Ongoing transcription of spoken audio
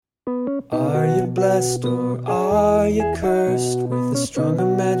Are you blessed or are you cursed with a strong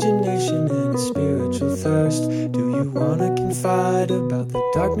imagination and a spiritual thirst? Do you wanna confide about the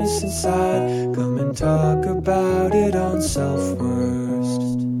darkness inside? Come and talk about it on Self-Worst.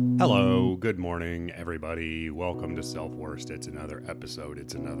 Hello, good morning, everybody. Welcome to Self-Worst. It's another episode,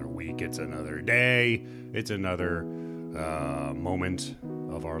 it's another week, it's another day, it's another moment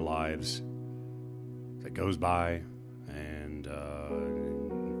of our lives that goes by and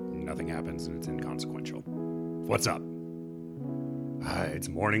nothing happens and it's inconsequential. What's up? It's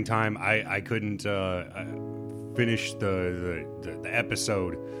morning time. I couldn't finish the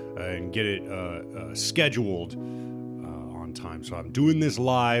episode and get it scheduled on time, so I'm doing this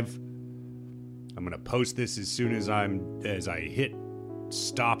live. I'm gonna post this as soon as I hit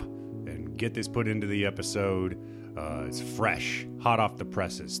stop and get this put into the episode. It's fresh, hot off the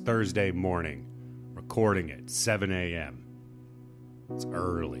presses, Thursday morning, recording it 7 a.m. It's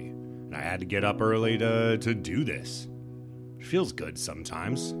early, and I had to get up early to do this. It feels good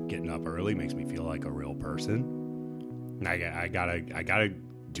sometimes. Getting up early makes me feel like a real person. And I gotta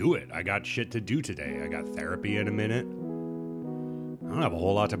do it. I got shit to do today. I got therapy in a minute. I don't have a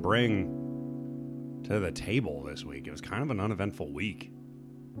whole lot to bring to the table this week. It was kind of an uneventful week.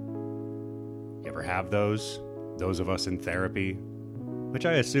 You ever have those? Those of us in therapy, which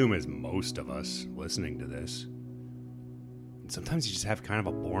I assume is most of us listening to this. And sometimes you just have kind of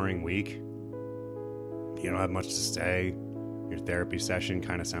a boring week. You don't have much to say. Your therapy session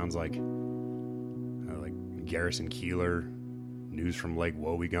kind of sounds like Garrison Keillor, news from Lake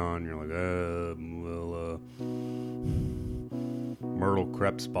Wobegon. You're like, Myrtle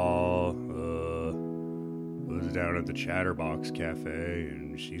Krebsball was down at the Chatterbox Cafe,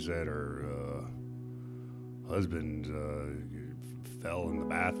 and she said her husband fell in the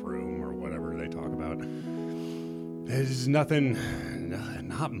bathroom, or whatever they talk about. There's not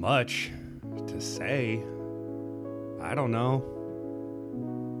much to say. I don't know.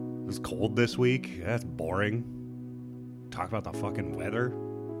 It was cold this week. That's boring. Talk about the fucking weather.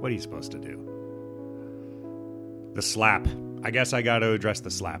 What are you supposed to do? The slap. I guess I gotta address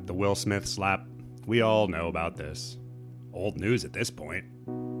the slap. The Will Smith slap. We all know about this. Old news at this point.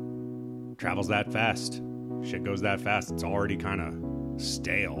 Travels that fast. Shit goes that fast. It's already kind of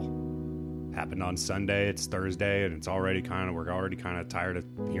stale. Happened on Sunday. It's Thursday, and we're already kind of tired of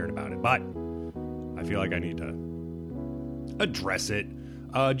hearing about it. But I feel like I need to address it.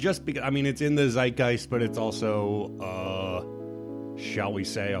 Just because, it's in the zeitgeist, but it's also, shall we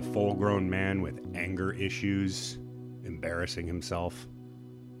say, a full-grown man with anger issues embarrassing himself.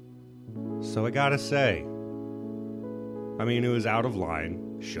 So I gotta say, it was out of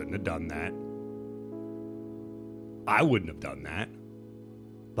line. Shouldn't have done that. I wouldn't have done that.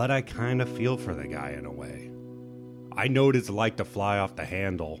 But I kind of feel for the guy in a way. I know what it's like to fly off the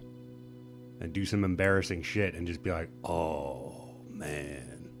handle and do some embarrassing shit and just be like, oh,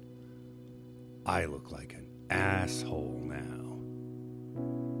 man, I look like an asshole now.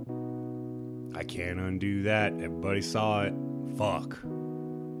 I can't undo that. Everybody saw it. Fuck.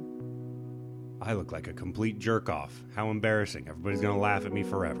 I look like a complete jerk-off. How embarrassing. Everybody's gonna laugh at me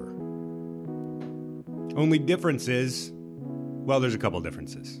forever. Only difference is, well, there's a couple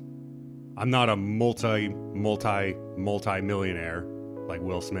differences. I'm not a multi-millionaire like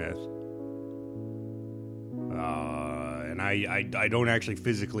Will Smith. And I don't actually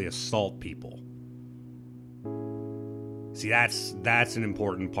physically assault people. See, that's an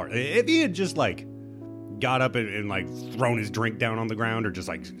important part. If he had just, got up and thrown his drink down on the ground, or just,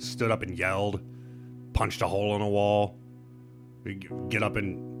 stood up and yelled, punched a hole in a wall, get up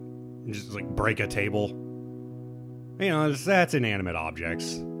and just, break a table. That's inanimate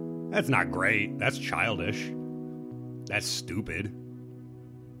objects. That's not great. That's childish. That's stupid.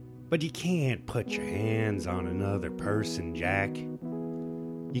 But you can't put your hands on another person, Jack.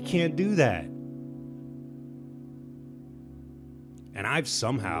 You can't do that. And I've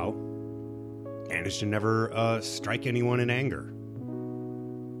somehow managed to never strike anyone in anger.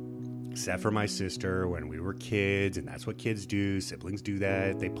 Except for my sister when we were kids, and that's what kids do. Siblings do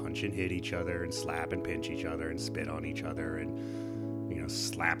that. They punch and hit each other and slap and pinch each other and spit on each other and,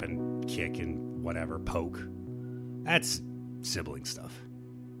 slap and kick and whatever, poke. That's sibling stuff.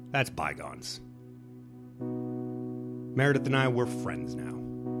 That's bygones. Meredith and I, we're friends now.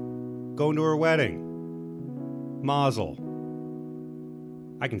 Going to her wedding. Mazel.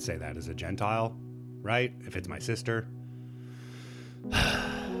 I can say that as a Gentile, right? If it's my sister.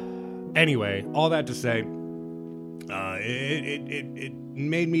 Anyway, all that to say, it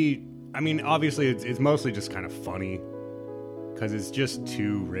made me, obviously it's mostly just kind of funny because it's just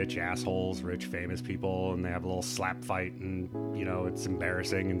two rich assholes, rich famous people, and they have a little slap fight, and, you know, it's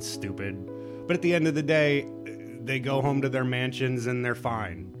embarrassing and stupid. But at the end of the day, they go home to their mansions and they're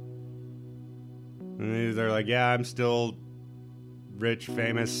fine. And they're like, yeah, I'm still rich,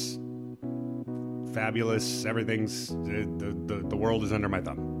 famous, fabulous, everything's, the world is under my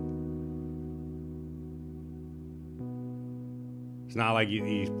thumb. It's not like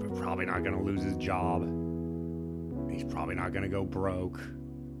he's probably not going to lose his job. He's probably not going to go broke.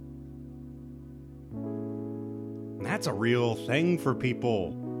 And that's a real thing for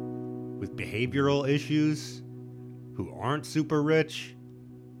people with behavioral issues who aren't super rich.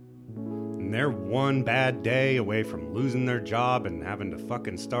 And they're one bad day away from losing their job and having to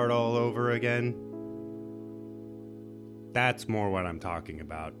fucking start all over again. That's more what I'm talking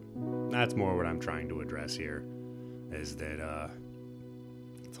about. That's more what I'm trying to address here. Is that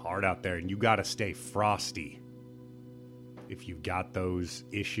it's hard out there and you gotta stay frosty. If you've got those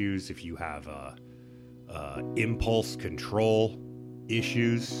issues, if you have impulse control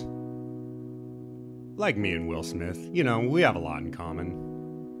issues, like me and Will Smith, you know, we have a lot in common.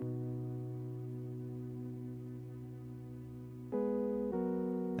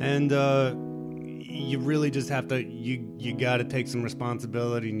 And you really just have to, you gotta take some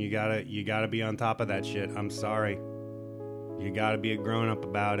responsibility, and you gotta be on top of that shit. I'm sorry. You gotta be a grown up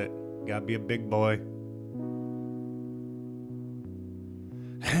about it. You gotta be a big boy.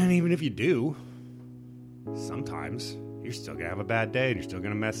 And even if you do, sometimes you're still gonna have a bad day and you're still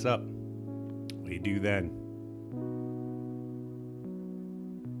gonna mess up. What do you do then?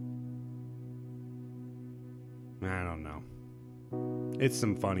 I don't know. It's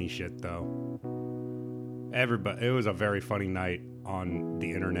some funny shit though. It was a very funny night on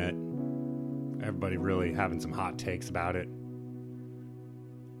the internet. Everybody really having some hot takes about it.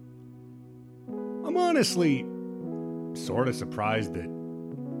 I'm honestly sort of surprised that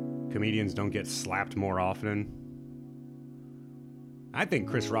comedians don't get slapped more often. I think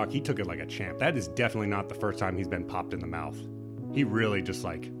Chris Rock, he took it like a champ. That is definitely not the first time he's been popped in the mouth. He really just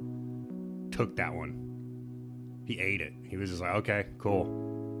like took that one. He ate it. He was just like, okay, cool.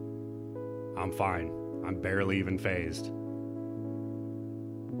 I'm fine. I'm barely even phased.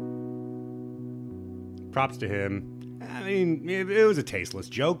 Props to him. I mean, it was a tasteless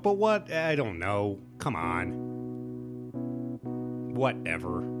joke, but what? I don't know. Come on.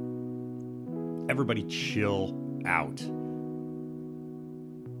 Whatever. Everybody chill out.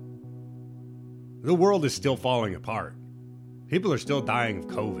 The world is still falling apart. People are still dying of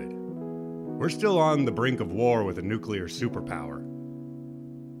COVID. We're still on the brink of war with a nuclear superpower.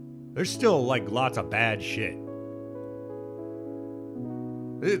 There's still, like, lots of bad shit.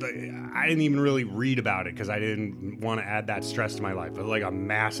 I didn't even really read about it because I didn't want to add that stress to my life. But like a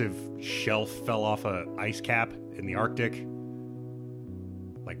massive shelf fell off a ice cap in the Arctic.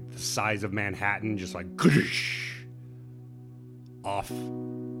 Like the size of Manhattan, just like off,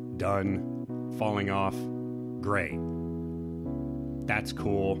 done, falling off. Great. That's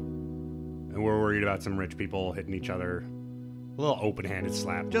cool. And we're worried about some rich people hitting each other. A little open-handed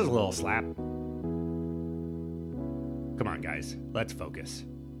slap. Just a little slap. Come on, guys. Let's focus.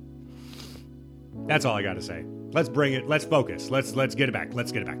 That's all I gotta say. Let's bring it. Let's focus. Let's get it back.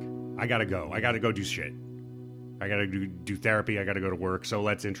 Let's get it back. I gotta go. I gotta go do shit. I gotta do therapy. I gotta go to work. So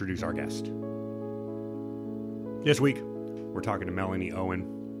let's introduce our guest. This week, we're talking to Melanie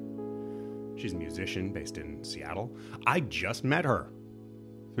Owen. She's a musician based in Seattle. I just met her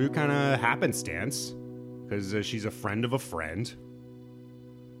through kind of happenstance because she's a friend of a friend.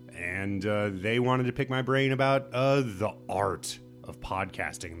 And they wanted to pick my brain about the art of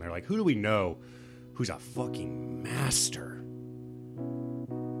podcasting. And they're like, who do we know who's a fucking master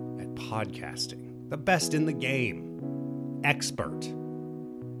at podcasting? The best in the game. Expert.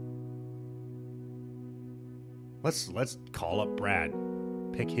 Let's call up Brad.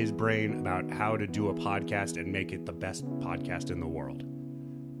 Pick his brain about how to do a podcast and make it the best podcast in the world.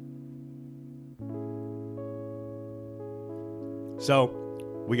 So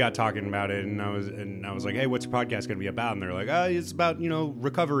we got talking about it, and I was like, hey, what's your podcast going to be about? And they're like, it's about,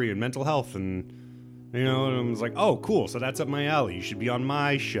 recovery and mental health. And, and I was like, oh, cool. So that's up my alley. You should be on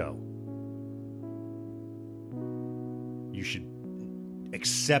my show. You should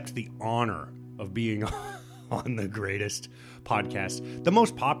accept the honor of being on the greatest podcast, the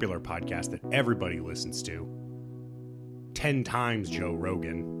most popular podcast that everybody listens to. 10 times Joe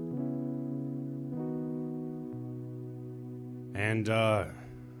Rogan. And,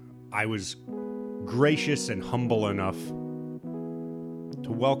 I was gracious and humble enough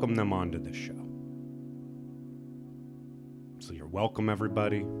to welcome them onto this show. So you're welcome,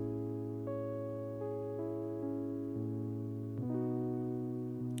 everybody.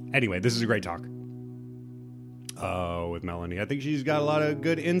 Anyway, this is a great talk with Melanie. I think she's got a lot of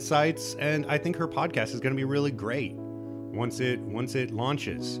good insights, and I think her podcast is going to be really great once it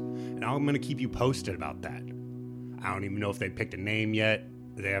launches. And I'm going to keep you posted about that. I don't even know if they picked a name yet.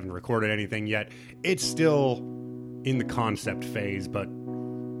 They haven't recorded anything yet. It's still in the concept phase, but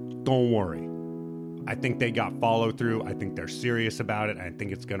don't worry. I think they got follow through. I think they're serious about it. I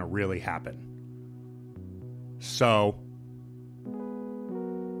think it's going to really happen. So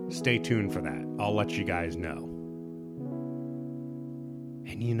stay tuned for that. I'll let you guys know.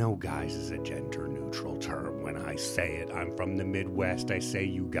 And you know, guys is a gender neutral term. When I say it, I'm from the Midwest. I say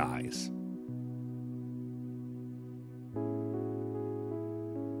you guys.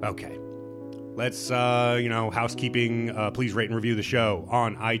 Okay. Let's, housekeeping. Please rate and review the show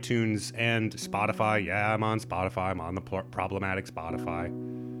on iTunes and Spotify. Yeah, I'm on Spotify. I'm on the problematic Spotify.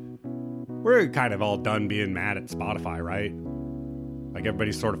 We're kind of all done being mad at Spotify, right? Like,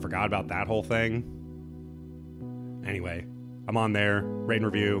 everybody sort of forgot about that whole thing. Anyway, I'm on there. Rate and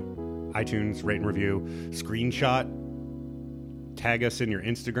review. iTunes, rate and review. Screenshot. Tag us in your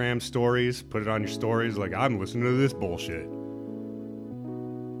Instagram stories. Put it on your stories like, I'm listening to this bullshit.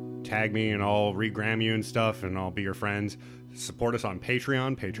 Tag me and I'll regram you and stuff, and I'll be your friends. Support us on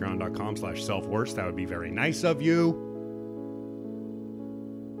Patreon, patreon.com/selfworst. That would be very nice of you.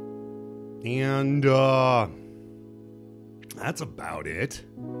 And that's about it.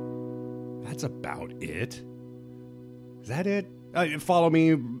 Is that it? Follow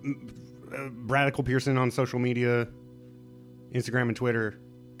me, Radical Pearson, on social media, Instagram and Twitter.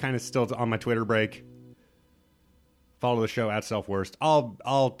 Kind of still on my Twitter break. Follow the show at Self-Worst.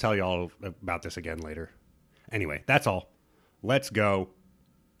 I'll tell you all about this again later. Anyway, that's all. Let's go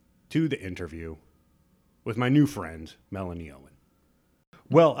to the interview with my new friend, Melanie Owen.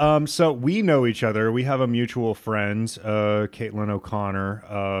 Well, so we know each other. We have a mutual friend, Caitlin O'Connor,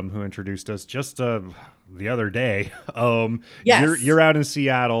 who introduced us just the other day. Yes. You're out in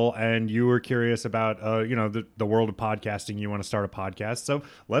Seattle, and you were curious about the world of podcasting. You want to start a podcast, so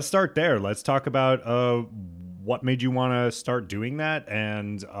let's start there. Let's talk about what made you want to start doing that,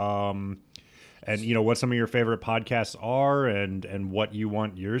 and what some of your favorite podcasts are, and what you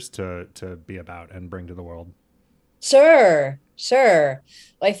want yours to be about and bring to the world. Sure.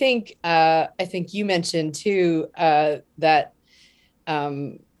 I think you mentioned too that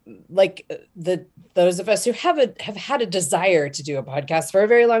those of us who have had a desire to do a podcast for a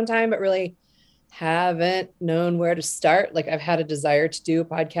very long time, but really haven't known where to start. Like, I've had a desire to do a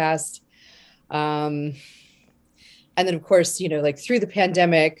podcast. And then, of course, through the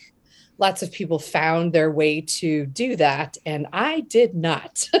pandemic, lots of people found their way to do that, and I did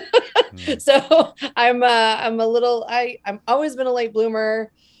not. So I'm always been a late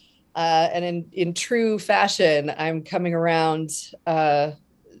bloomer, and in true fashion, I'm coming around to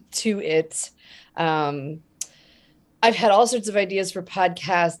it. I've had all sorts of ideas for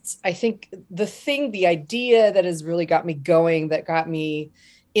podcasts. I think the idea that has really got me going, that got me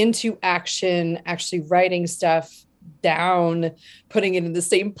into action, actually writing stuff down, putting it in the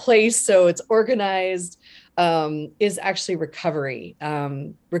same place so it's organized, is actually recovery.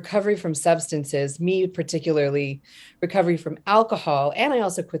 Recovery from substances, me particularly, recovery from alcohol. And I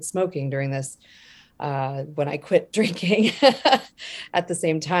also quit smoking during this, when I quit drinking at the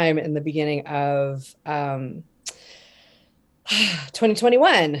same time in the beginning of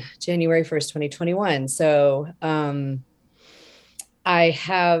 2021, January 1st, 2021. So I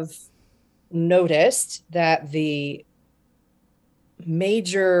have noticed that the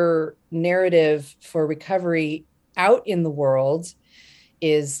major narrative for recovery out in the world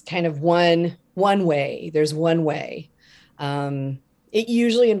is kind of one way. There's one way. It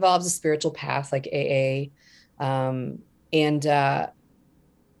usually involves a spiritual path like AA. And I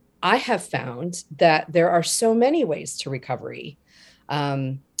have found that there are so many ways to recovery.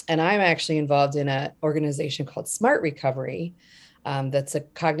 And I'm actually involved in an organization called Smart Recovery. That's a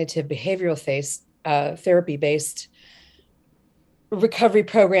cognitive behavioral therapy-based recovery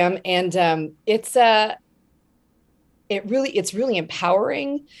program. And it's really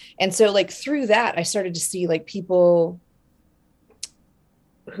empowering. And so through that, I started to see people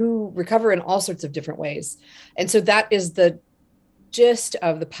who recover in all sorts of different ways. And so that is the gist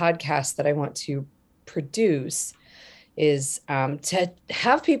of the podcast that I want to produce, is to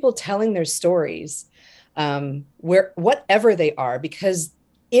have people telling their stories, whatever they are, because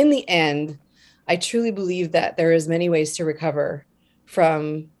in the end, I truly believe that there is many ways to recover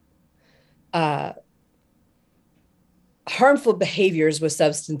from harmful behaviors with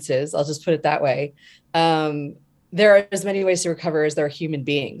substances. I'll just put it that way. There are as many ways to recover as there are human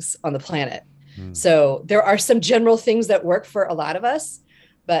beings on the planet. So there are some general things that work for a lot of us,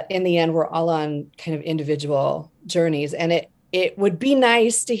 but in the end, we're all on kind of individual journeys. And it would be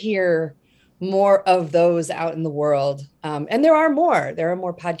nice to hear more of those out in the world. And there are more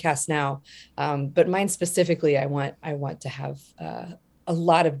podcasts now. But mine specifically, I want to have a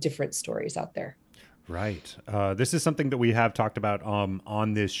lot of different stories out there. Right. This is something that we have talked about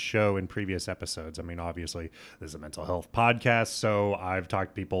on this show in previous episodes. I mean, obviously, this is a mental health podcast, so I've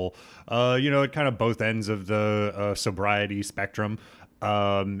talked to people, at kind of both ends of the sobriety spectrum.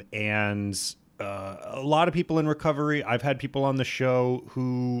 And a lot of people in recovery. I've had people on the show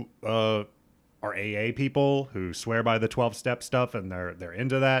who are AA people who swear by the 12-step stuff, and they're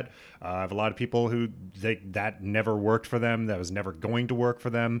into that. I have a lot of people who that never worked for them. That was never going to work for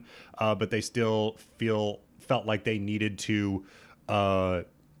them, but they still felt like they needed to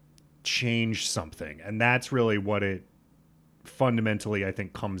change something, and that's really what it fundamentally, I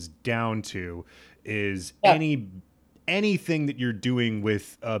think, comes down to is anything that you're doing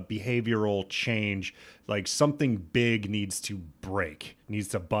with behavioral change, like something big needs to break, needs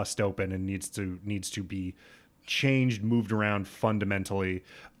to bust open, and needs to be changed, moved around fundamentally.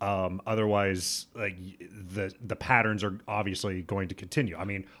 Otherwise, like the patterns are obviously going to continue. I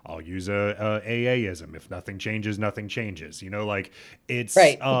mean, I'll use a AAism. If nothing changes, nothing changes. Like it's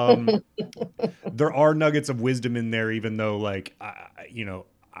right. There are nuggets of wisdom in there, even though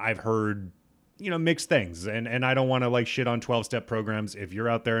I've heard mixed things, and I don't want to like shit on 12-step programs. If you're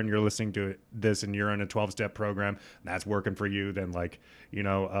out there and you're listening to this and you're in a 12-step program and that's working for you, then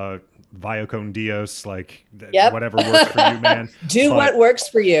via con Dios, whatever works for you, man. What works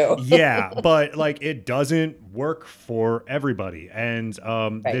for you. Yeah, but like it doesn't work for everybody, and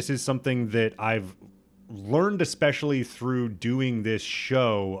right. This is something that I've learned, especially through doing this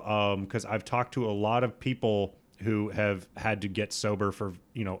show, because I've talked to a lot of people who have had to get sober for,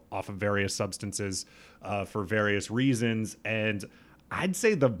 off of various substances for various reasons. And I'd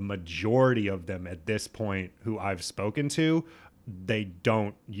say the majority of them at this point who I've spoken to, they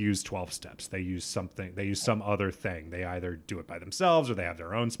don't use 12 steps. They use some other thing. They either do it by themselves, or they have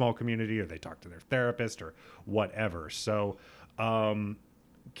their own small community, or they talk to their therapist or whatever. So can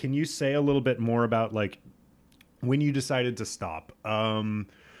you say a little bit more about like when you decided to stop?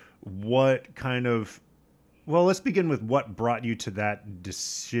 What kind of... Well, let's begin with what brought you to that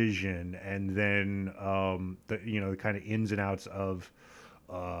decision, and then the kind of ins and outs of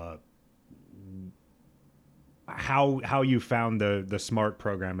how you found the SMART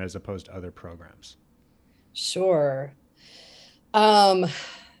program as opposed to other programs. Sure. I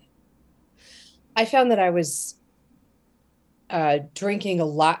found that I was drinking a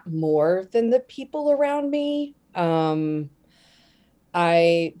lot more than the people around me.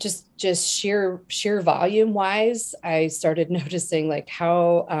 I just sheer volume wise, I started noticing like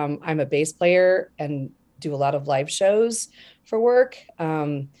how I'm a bass player and do a lot of live shows for work.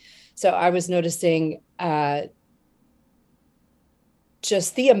 So I was noticing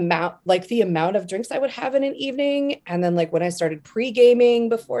just the amount of drinks I would have in an evening. And then like when I started pre-gaming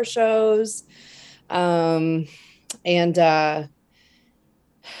before shows, and how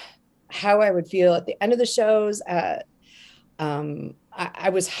I would feel at the end of the shows. I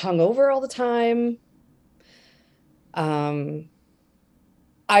was hungover all the time.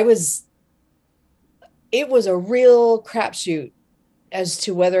 It was a real crapshoot as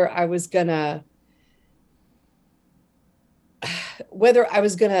to whether I was gonna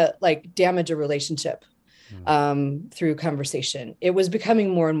like damage a relationship through conversation. It was becoming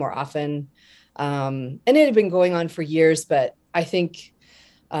more and more often. And it had been going on for years, but I think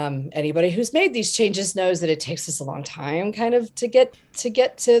anybody who's made these changes knows that it takes us a long time kind of to get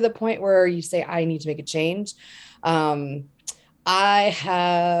to the point where you say, I need to make a change. I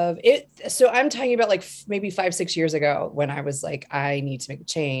have it. So I'm talking about like maybe 5-6 years ago when I was like, I need to make a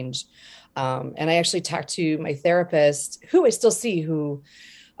change. And I actually talked to my therapist, who I still see, who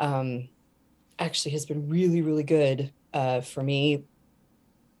actually has been really, really good for me.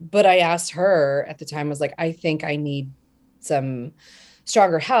 But I asked her at the time, I was like, I think I need some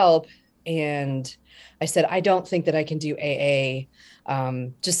stronger help. And I said, I don't think that I can do AA,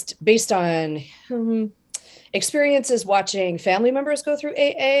 just based on experiences watching family members go through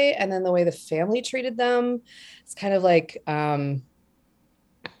AA, and then the way the family treated them. It's kind of like,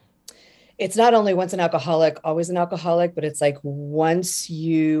 it's not only once an alcoholic, always an alcoholic, but it's like once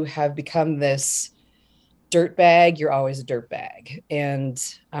you have become this dirtbag, you're always a dirtbag. And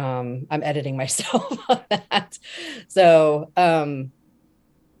I'm editing myself on that. So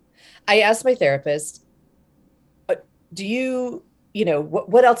I asked my therapist, do you know,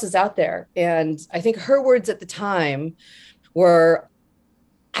 what else is out there? And I think her words at the time were,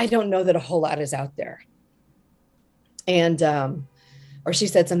 I don't know that a whole lot is out there. And or she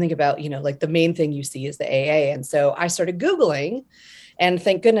said something about, like the main thing you see is the AA. And so I started Googling, and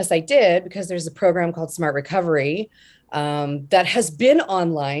thank goodness I did, because there's a program called Smart Recovery that has been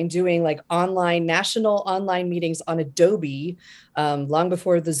online, doing like national online meetings on Adobe long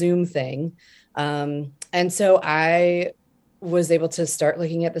before the Zoom thing. And so I was able to start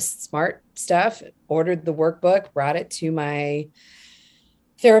looking at the SMART stuff, ordered the workbook, brought it to my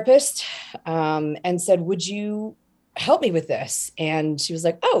therapist, and said, would you help me with this? And she was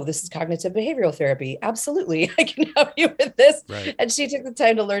like, oh, this is cognitive behavioral therapy. Absolutely. I can help you with this. Right. And she took the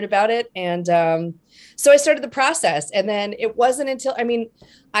time to learn about it. And so I started the process. And then it wasn't until,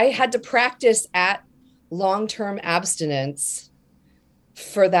 I had to practice at long-term abstinence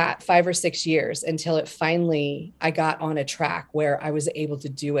for that 5 or 6 years until I got on a track where I was able to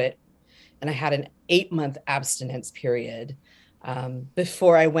do it. And I had an 8-month abstinence period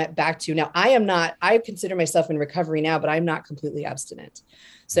before I went back to. Now, I consider myself in recovery now, but I'm not completely abstinent.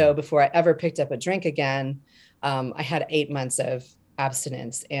 So before I ever picked up a drink again, I had 8 months of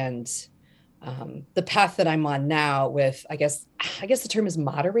abstinence. And the path that I'm on now with, I guess the term is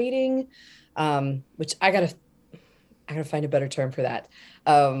moderating, which I gotta find a better term for that.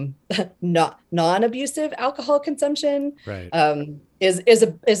 Not non-abusive alcohol consumption, right.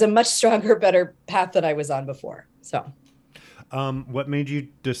 Is a much stronger, better path than I was on before. So, what made you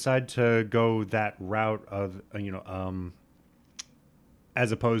decide to go that route of,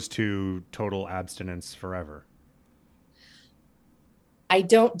 as opposed to total abstinence forever? I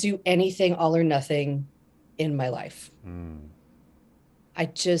don't do anything all or nothing in my life. I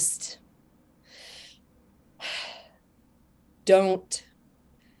just don't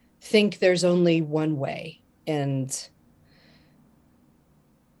think there's only one way. And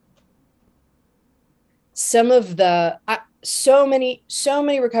some of the so many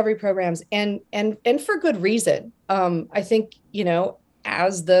recovery programs, and for good reason. I think,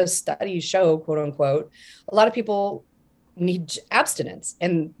 as the studies show, quote unquote, a lot of people need abstinence,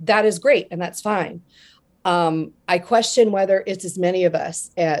 and that is great, and that's fine. I question whether it's as many of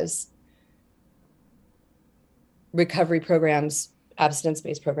us as recovery programs,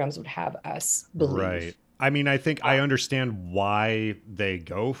 abstinence-based programs would have us believe. Right. I think I understand why they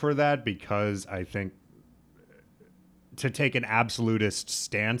go for that, because I think to take an absolutist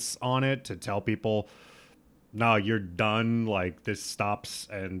stance on it, to tell people, no, you're done, like this stops,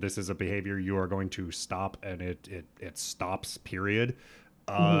 and this is a behavior you are going to stop, and it stops, period,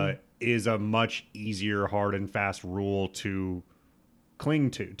 is a much easier hard and fast rule to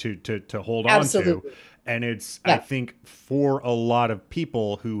cling to hold Absolutely. on to. And it's, yeah. I think for a lot of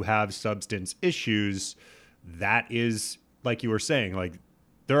people who have substance issues, that is, like you were saying, like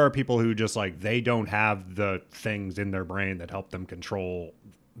there are people who just like, they don't have the things in their brain that help them control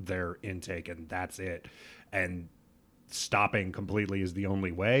their intake, and that's it. And stopping completely is the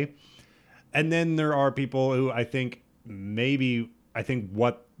only way. And then there are people who I think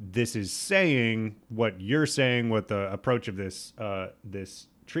what this is saying, what you're saying, what the approach of this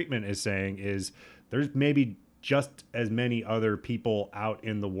treatment is saying, is there's maybe just as many other people out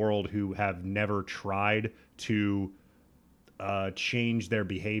in the world who have never tried to change their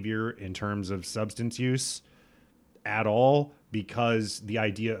behavior in terms of substance use at all, because the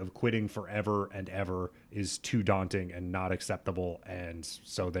idea of quitting forever and ever is too daunting and not acceptable. And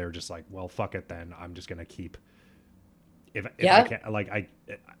so they're just like, well, fuck it then. I'm just going to keep, if I can't, like,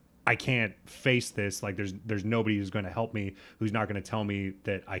 I can't face this. Like there's nobody who's going to help me, who's not going to tell me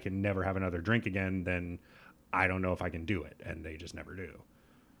that I can never have another drink again. Then I don't know if I can do it. And they just never do.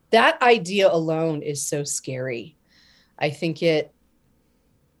 That idea alone is so scary. I think, and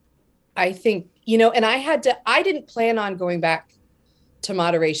I didn't plan on going back to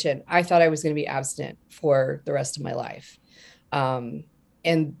moderation. I thought I was going to be abstinent for the rest of my life.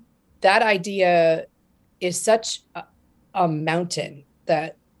 And that idea is such a mountain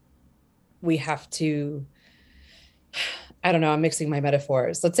that we have to, I don't know, I'm mixing my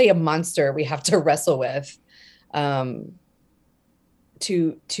metaphors. Let's say a monster we have to wrestle with,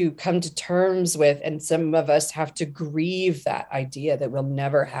 to come to terms with. And some of us have to grieve that idea that we'll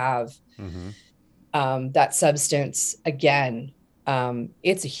never have that substance again.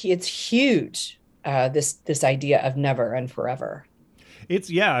 It's huge. This idea of never and forever.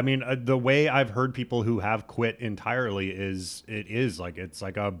 The way I've heard people who have quit entirely is it's like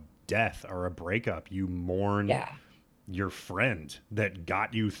a death or a breakup. You mourn your friend that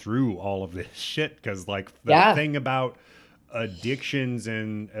got you through all of this shit. Cause like the thing about addictions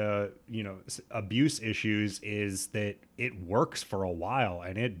and, abuse issues is that it works for a while,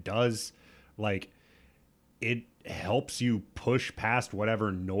 and it does, like, it helps you push past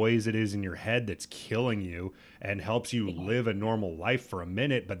whatever noise it is in your head that's killing you and helps you live a normal life for a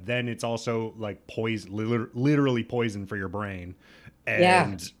minute. But then it's also like poison, literally poison for your brain.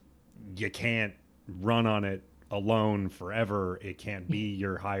 And you can't run on it alone forever. It can't be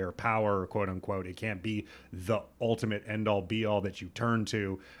your higher power, quote unquote. It can't be the ultimate end all be all that you turn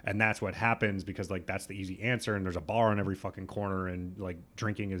to. And that's what happens because like that's the easy answer. And there's a bar on every fucking corner and like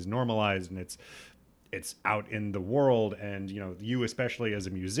drinking is normalized and it's out in the world. And, you know, you, especially as a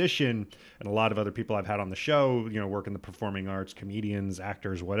musician and a lot of other people I've had on the show, you know, work in the performing arts, comedians,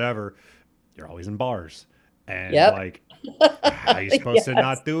 actors, whatever, you're always in bars. And like, how are you supposed to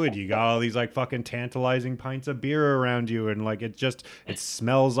not do it? You got all these like fucking tantalizing pints of beer around you. And like, it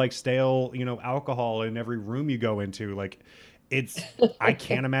smells like stale, you know, alcohol in every room you go into. Like I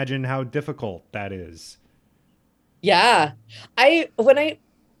can't imagine how difficult that is. Yeah.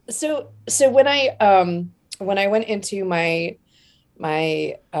 So when I went into my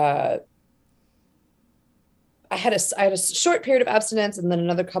I had a short period of abstinence and then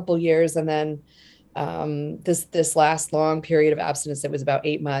another couple years. And then this last long period of abstinence that was about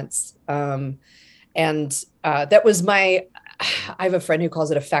 8 months. And that was I have a friend who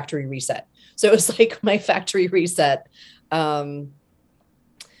calls it a factory reset. So it was like my factory reset. But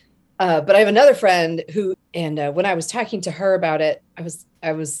I have another friend who, and when I was talking to her about it, I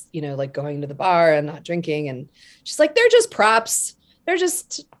was, you know, like going to the bar and not drinking. And she's like, they're just props. They're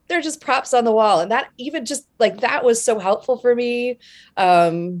just props on the wall. And that even just like, that was so helpful for me.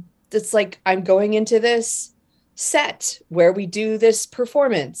 It's like, I'm going into this set where we do this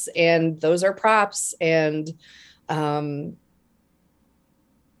performance and those are props. And I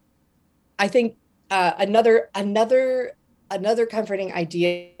think another comforting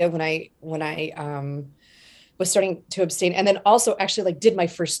idea when I was starting to abstain, and then also actually like did my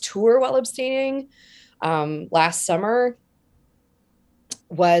first tour while abstaining last summer,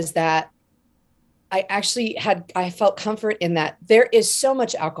 was that I felt comfort in that there is so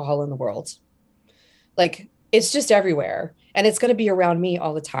much alcohol in the world. Like it's just everywhere and it's going to be around me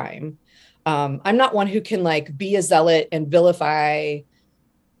all the time. I'm not one who can like be a zealot and vilify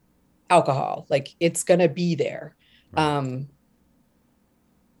alcohol. Like it's going to be there. But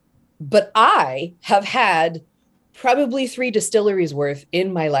I have had probably 3 distilleries worth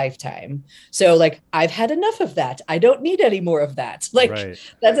in my lifetime. So like, I've had enough of that. I don't need any more of that. Like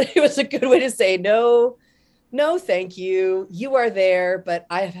it was a good way to say, no, thank you. You are there, but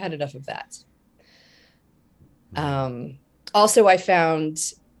I have had enough of that. Also I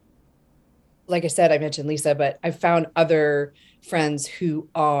found, like I said, I mentioned Lisa, but I found other friends who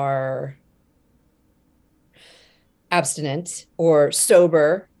are abstinent or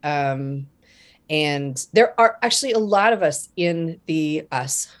sober. And there are actually a lot of us in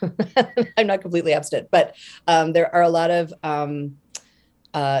us. I'm not completely abstinent, but there are a lot of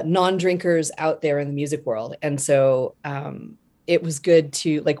non-drinkers out there in the music world. And so it was good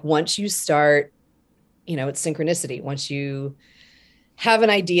to like, once you start, you know, it's synchronicity. Once you have an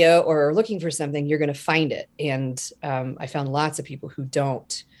idea or are looking for something, you're going to find it. And I found lots of people who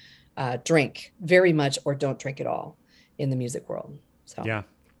don't drink very much or don't drink at all in the music world. So yeah.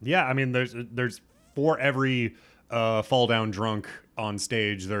 I mean, there's for every fall down drunk on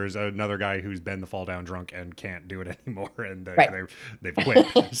stage, there's another guy who's been the fall down drunk and can't do it anymore, and they've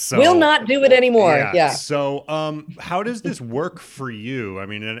quit. So will not do it anymore. Yeah. So how does this work for you? I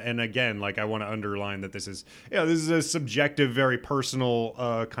mean, and again, like I want to underline that this is a subjective, very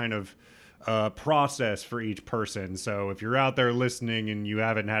personal kind of process for each person. So if you're out there listening and you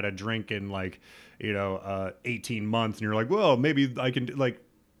haven't had a drink in like 18 months and you're like, well, maybe I can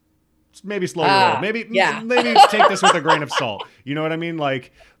maybe slow your roll. Maybe take this with a grain of salt. You know what I mean?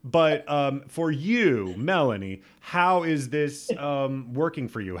 Like, but for you, Melanie, how is this working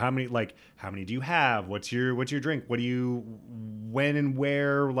for you? How many do you have? What's your drink? When and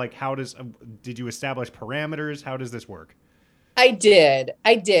where? Like, how did you establish parameters? How does this work? I did.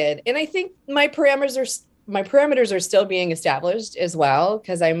 And I think my parameters are still being established as well.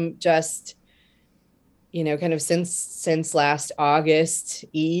 'Cause I'm just, kind of since last August,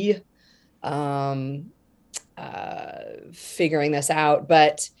 figuring this out.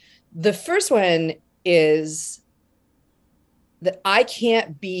 But the first one is that I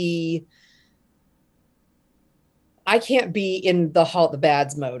can't be in the halt the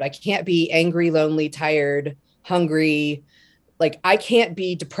bads mode. I can't be angry, lonely, tired, hungry. Like I can't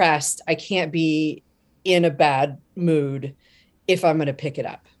be depressed. I can't be in a bad mood if I'm going to pick it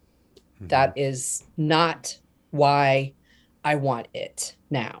up. Mm-hmm. That is not why I want it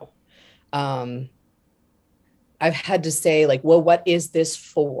now. I've had to say like, well, what is this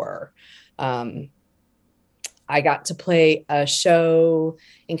for? I got to play a show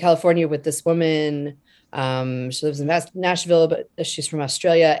in California with this woman. She lives in Nashville, but she's from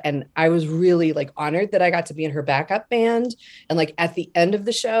Australia. And I was really like honored that I got to be in her backup band. And like at the end of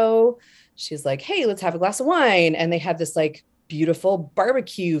the show, she's like, hey, let's have a glass of wine. And they had this like beautiful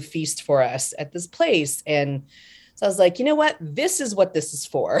barbecue feast for us at this place. And so I was like, you know what? This is what this is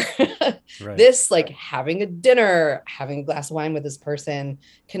for. Right. This, like having a dinner, having a glass of wine with this person,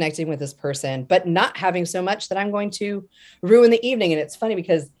 connecting with this person, but not having so much that I'm going to ruin the evening. And it's funny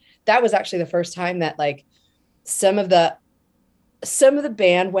because that was actually the first time that like some of the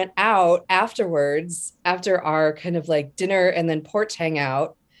band went out afterwards, after our kind of like dinner and then porch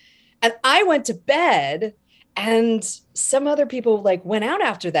hangout. And I went to bed, and some other people like went out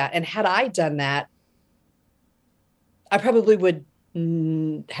after that. And had I done that, I probably would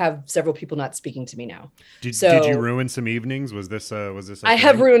have several people not speaking to me now. Did you ruin some evenings? Was this I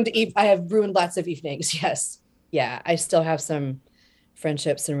have ruined lots of evenings. Yes. Yeah. I still have some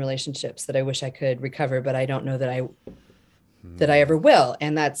friendships and relationships that I wish I could recover, but I don't know that I ever will.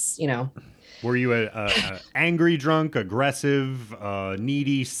 And that's, you know. Were you a angry drunk, aggressive,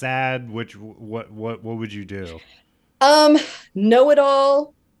 needy, sad? What would you do?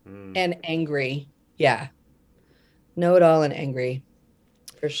 Know-it-all and angry. Yeah. Know-it-all and angry,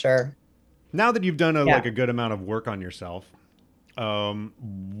 for sure. Now that you've done like a good amount of work on yourself,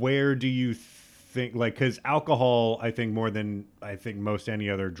 where do you think, like, because alcohol, I think more than most any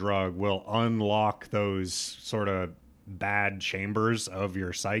other drug, will unlock those sort of bad chambers of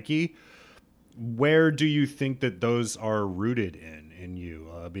your psyche. Where do you think that those are rooted in you,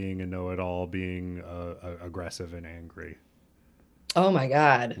 being a know-it-all, being aggressive and angry? Oh my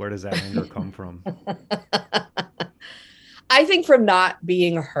God. Where does that anger come from? I think from not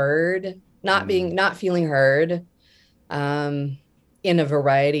being heard, not feeling heard, in a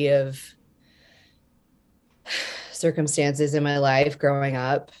variety of circumstances in my life growing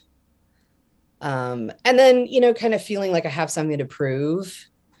up. And then, you know, kind of feeling like I have something to prove,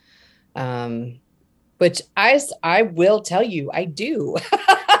 which I will tell you, I do.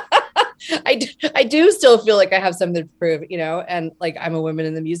 I do still feel like I have something to prove, you know, and like I'm a woman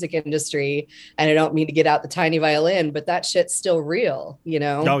in the music industry, and I don't mean to get out the tiny violin, but that shit's still real, you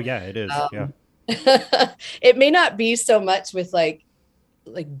know? Oh yeah, it is. Yeah. It may not be so much with like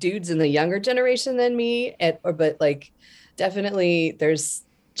dudes in the younger generation than me, but like definitely there's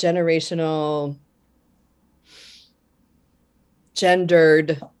generational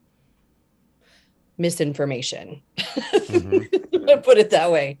gendered misinformation. Put it that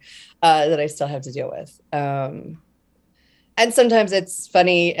way, that I still have to deal with. And sometimes it's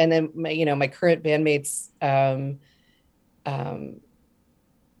funny. And then my current bandmates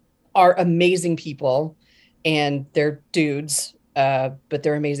are amazing people, and they're dudes, but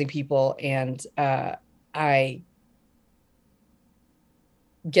they're amazing people. And I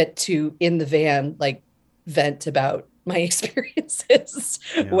get to, in the van, like vent about my experiences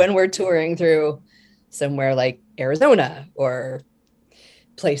when we're touring through somewhere like Arizona or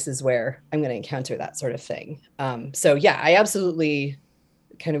places where I'm going to encounter that sort of thing. So yeah, I absolutely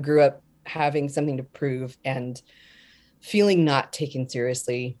kind of grew up having something to prove and feeling not taken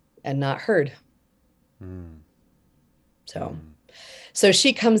seriously and not heard. So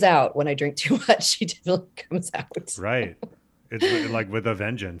she comes out when I drink too much. She definitely comes out. Right. It's like with a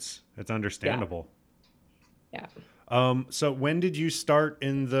vengeance. It's understandable. Yeah. So when did you start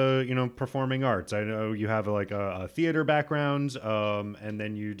in the, performing arts? I know you have a theater background, and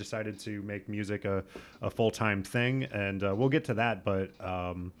then you decided to make music a full-time thing, and we'll get to that. But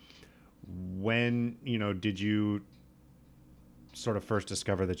when, did you sort of first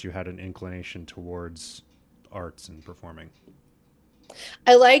discover that you had an inclination towards arts and performing?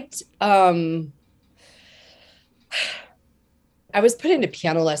 I liked, I was put into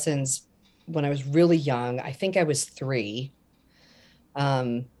piano lessons when I was really young. I think I was 3.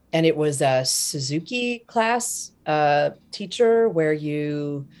 And it was a Suzuki class teacher where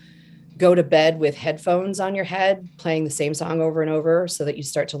you go to bed with headphones on your head, playing the same song over and over so that you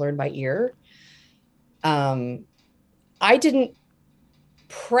start to learn by ear. I didn't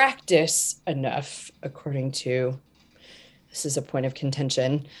practice enough, according to, this is a point of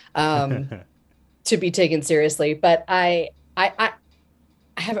contention, to be taken seriously, but I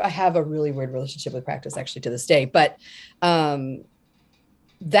have a really weird relationship with practice, actually, to this day. But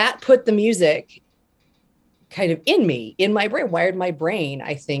that put the music kind of in my brain, wired my brain,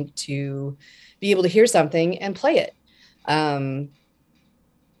 I think, to be able to hear something and play it. And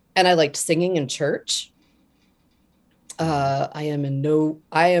I liked singing in church. I am in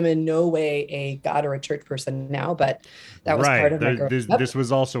no way a God or a church person now, but that was part Right. of my growing This up.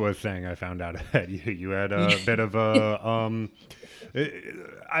 was also a thing I found out that you had a bit of a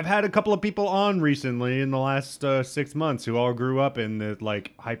I've had a couple of people on recently in the last 6 months who all grew up in the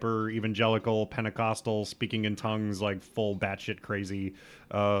like hyper evangelical Pentecostal speaking in tongues like full batshit crazy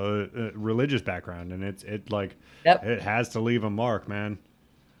religious background, and it like Yep. it has to leave a mark, man.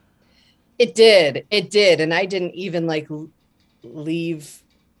 It did. And I didn't even like leave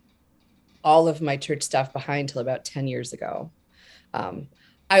all of my church stuff behind till about 10 years ago. Um,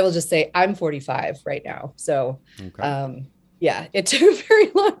 I will just say I'm 45 right now. So, Okay. yeah, it took a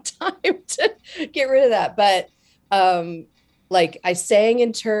very long time to get rid of that. But like I sang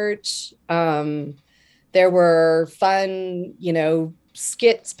in church. There were fun,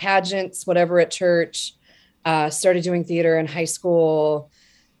 skits, pageants, whatever at church. Started doing theater in high school,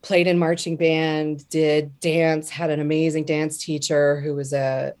 played in marching band, did dance, had an amazing dance teacher who was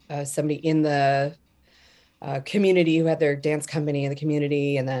somebody in the community who had their dance company in the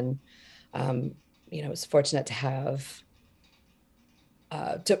community. And then, was fortunate to have,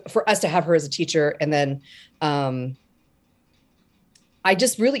 for us to have her as a teacher. And then I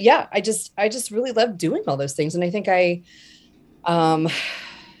just really, I just really loved doing all those things. And I think um,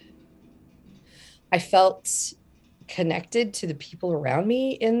 I felt connected to the people around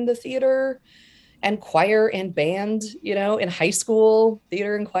me in the theater and choir and band, in high school,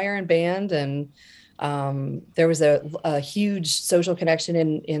 theater and choir and band. And there was a huge social connection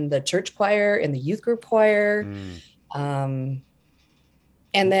in the church choir, in the youth group choir. And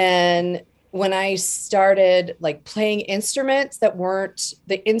then when I started like playing instruments that weren't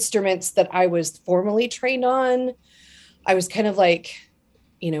the instruments that I was formally trained on, I was kind of like,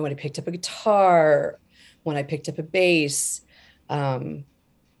 when I picked up a guitar, when I picked up a bass, I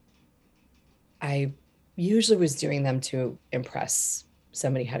usually was doing them to impress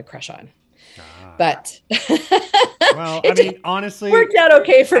somebody I had a crush on. But well, I mean, honestly, worked out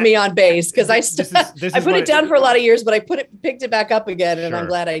okay for me on bass because I put it down for a lot of years, but I picked it back up again, and I'm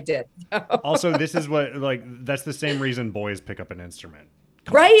glad I did. Also, this is what that's the same reason boys pick up an instrument,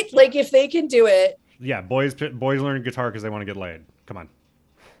 right? Like if they can do it. Yeah, boys learn guitar because they want to get laid. Come on.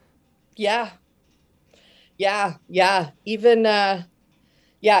 Yeah. Even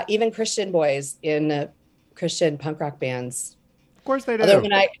Christian boys in Christian punk rock bands. Of course they do.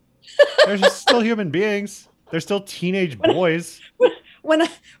 They're just still human beings. They're still teenage boys. When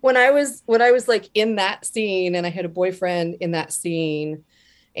I was like in that scene, and I had a boyfriend in that scene,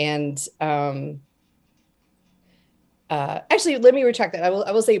 and actually, let me retract that. I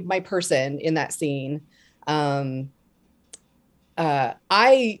will say my person in that scene. I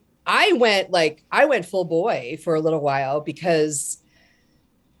went full boy for a little while because,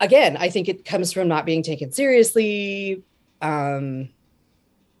 again, I think it comes from not being taken seriously, from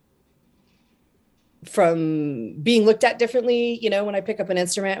being looked at differently, when I pick up an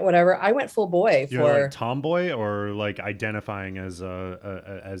instrument, whatever. I went full boy. You're like tomboy or like identifying as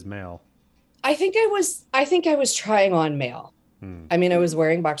as male? I think I was trying on male. I mean, I was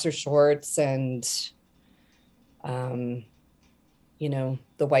wearing boxer shorts and, the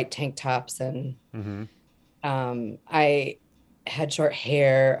white tank tops, and I had short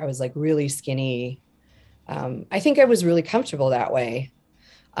hair. I was like really skinny. I think I was really comfortable that way.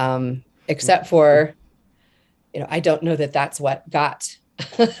 Except for, I don't know that that's what got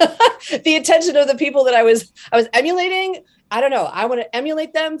the attention of the people that I was emulating. I don't know. I want to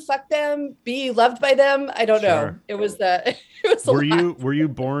emulate them, fuck them, be loved by them. I don't know. It was were you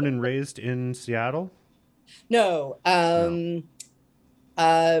born and raised in Seattle? No. Born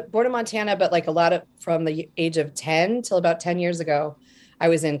in Montana, but like from the age of 10 till about 10 years ago, I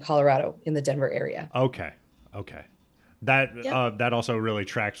was in Colorado in the Denver area. Okay. That also really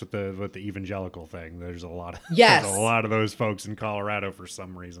tracks with the evangelical thing. There's a lot of those folks in Colorado for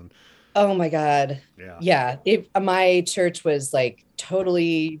some reason. Oh my God. Yeah. My church was like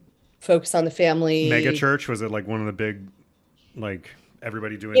totally focused on the family. Mega church? Was it like one of the big, like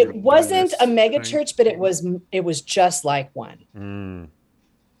everybody doing? It wasn't a mega church, but it was just like one.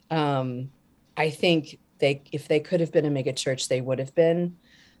 I think if they could have been a mega church, they would have been.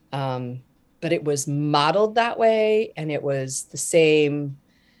 But it was modeled that way, and it was the same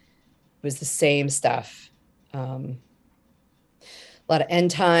stuff. A lot of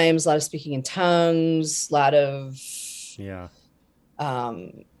end times, a lot of speaking in tongues, a lot of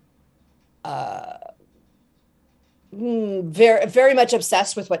very, very much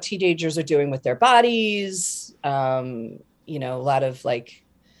obsessed with what teenagers are doing with their bodies. A lot of like,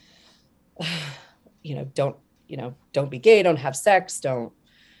 don't be gay, don't have sex, don't.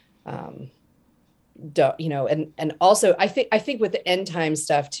 and also I think with the end time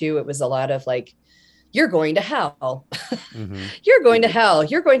stuff too, it was a lot of like, you're going to hell. Mm-hmm. You're going to hell.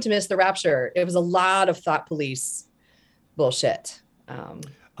 You're going to miss the rapture. It was a lot of thought police bullshit.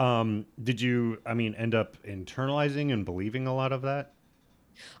 Did you, I mean, end up internalizing and believing a lot of that?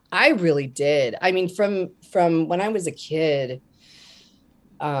 I really did. I mean, from when I was a kid,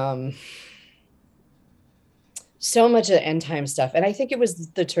 um, so much of the end time stuff, and I think it was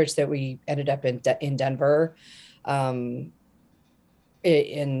the church that we ended up in Denver, um,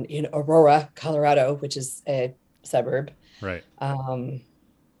 in Aurora, Colorado, which is a suburb. Right.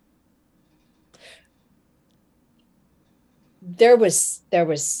 There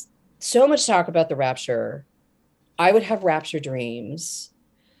was so much talk about the rapture. I would have rapture dreams,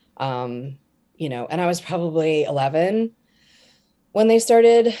 and I was probably 11 when they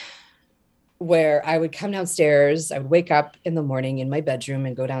started, where I would come downstairs. I would wake up in the morning in my bedroom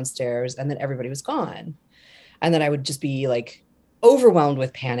and go downstairs, and then everybody was gone. And then I would just be like overwhelmed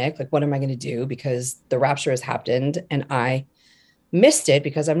with panic. Like, what am I going to do? Because the rapture has happened and I missed it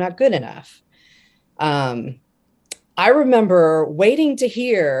because I'm not good enough. I remember waiting to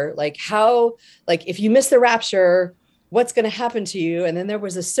hear like how, like, if you miss the rapture, what's going to happen to you? And then there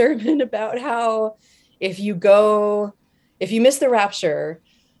was a sermon about how if you miss the rapture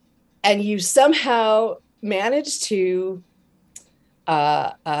and you somehow manage to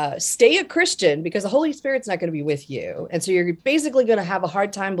stay a Christian, because the Holy Spirit's not going to be with you. And so you're basically going to have a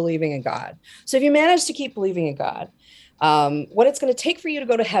hard time believing in God. So if you manage to keep believing in God, what it's going to take for you to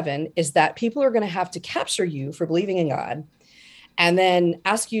go to heaven is that people are going to have to capture you for believing in God and then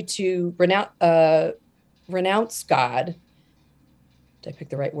ask you to renounce God. Did I pick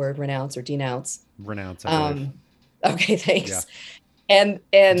the right word? Renounce or denounce? Renounce. Okay, thanks. Yeah. And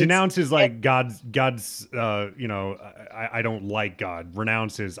denounce is like God's I don't like God.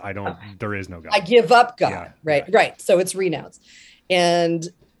 Renounce is there is no God. I give up God. Yeah, right. yeah. Right. So it's renounce. And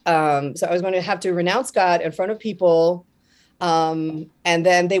so I was going to have to renounce God in front of people. And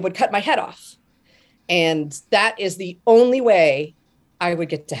then they would cut my head off. And that is the only way I would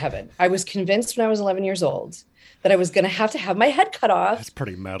get to heaven. I was convinced when I was 11 years old that I was going to have my head cut off. That's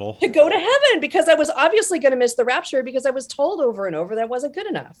pretty metal. To go to heaven, because I was obviously going to miss the rapture because I was told over and over that wasn't good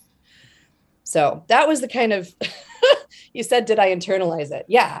enough. So that was the kind of, you said, did I internalize it?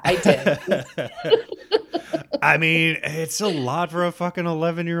 Yeah, I did. I mean, it's a lot for a fucking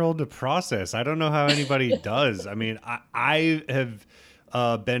 11-year-old to process. I don't know how anybody does. I mean, I have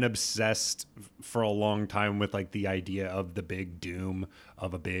been obsessed for a long time with like the idea of the big doom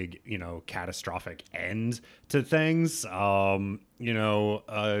of a big, catastrophic end to things.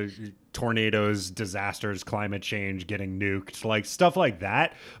 Tornadoes, disasters, climate change, getting nuked, like stuff like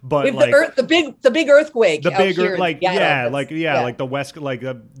that. But like the big earthquake, like the West, like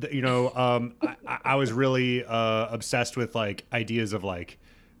I was really obsessed with like ideas of like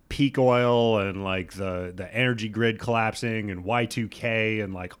peak oil and like the energy grid collapsing and Y2K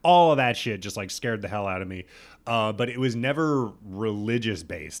and like all of that shit just like scared the hell out of me. But it was never religious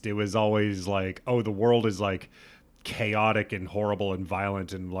based. It was always like, oh, the world is like chaotic and horrible and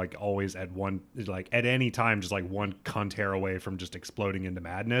violent and like always at any time just like one cunt hair away from just exploding into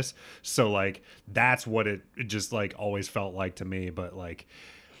madness. So like that's what it just like always felt like to me. But like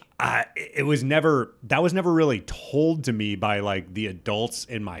that was never really told to me by like the adults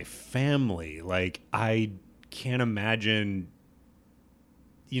in my family. Like I can't imagine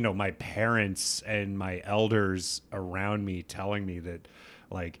my parents and my elders around me telling me that.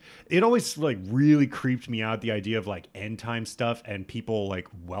 Like it always like really creeped me out, the idea of like end time stuff and people like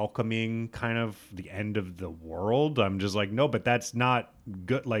welcoming kind of the end of the world. I'm just like, no, but that's not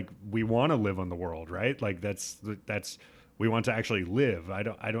good. Like we want to live on the world, right? Like that's we want to actually live. I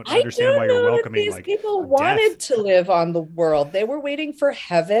don't understand why you're welcoming these like people wanted death. to live on the world. They were waiting for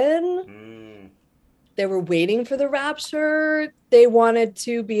heaven. They were waiting for the rapture. They wanted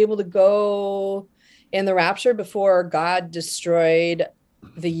to be able to go in the rapture before God destroyed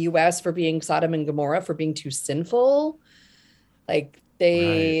the US for being Sodom and Gomorrah, for being too sinful. Like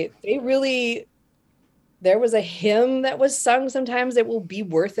they really, there was a hymn that was sung sometimes, it will be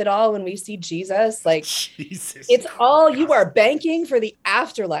worth it all when we see Jesus. Like Jesus it's Christ. all, you are banking for the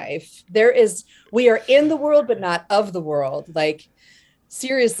afterlife. We are in the world, but not of the world. Like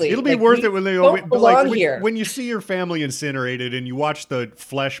seriously, it'll be like, worth it when they don't belong here. when you see your family incinerated and you watch the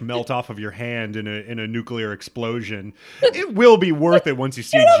flesh melt off of your hand in a nuclear explosion. It will be worth it once you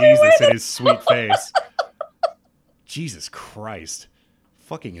see Jesus and his sweet face. Jesus Christ,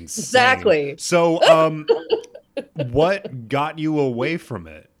 fucking insane. Exactly. So, what got you away from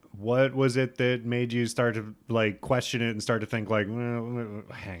it? What was it that made you start to like question it and start to think like, well,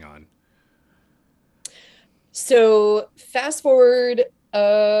 hang on? So fast forward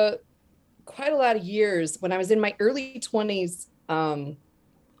quite a lot of years. When I was in my early 20s,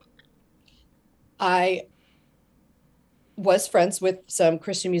 I was friends with some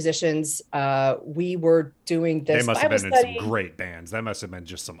Christian musicians. We were doing They this must have Bible been in some study. great bands. That must have been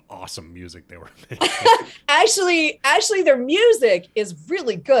just some awesome music they were making. Actually, their music is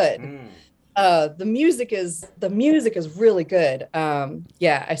really good. The music is really good.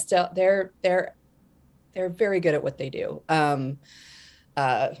 Yeah, they're very good at what they do. Uh,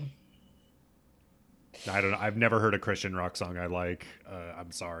 I don't know. I've never heard a Christian rock song I like.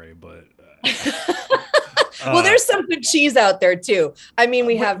 I'm sorry, but well, there's some good cheese out there too. I mean,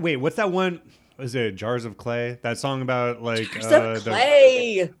 we have wait, what's that one? Was it Jars of Clay? That song about like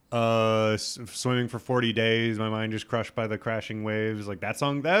Clay. Swimming for 40 days. My mind just crushed by the crashing waves. Like that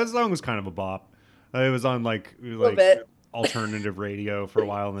song. That song was kind of a bop. It was on like Bit. alternative radio for a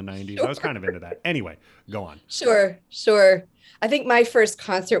while in the 90s. Sure. I was kind of into that. Anyway, go on. Sure. I think my first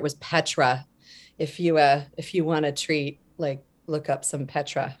concert was Petra. If you want a treat, like look up some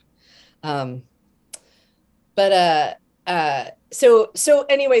Petra. Um, but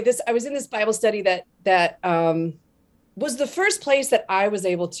anyway, I was in this Bible study that was the first place that I was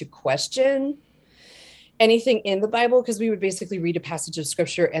able to question anything in the Bible, because we would basically read a passage of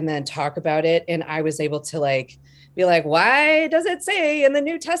scripture and then talk about it, and I was able to like be like, why does it say in the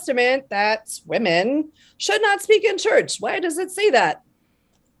New Testament that women should not speak in church? Why does it say that?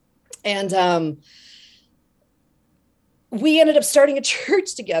 And we ended up starting a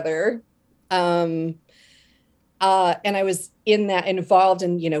church together. And I was in that involved,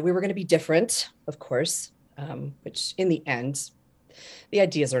 and we were going to be different, of course, which in the end, the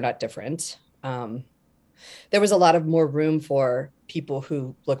ideas are not different. There was a lot of more room for people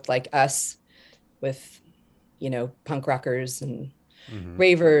who looked like us, with, punk rockers and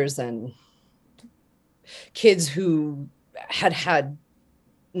ravers and kids who had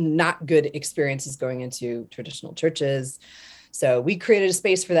not good experiences going into traditional churches. So we created a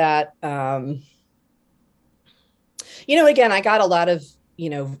space for that. Again, I got a lot of,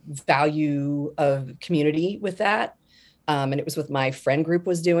 value of community with that. And it was what my friend group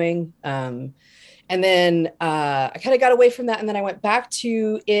was doing. And then I kind of got away from that. And then I went back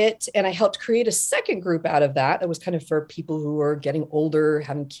to it, and I helped create a second group out of that. That was kind of for people who were getting older,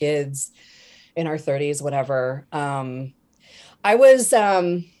 having kids in our 30s, whatever.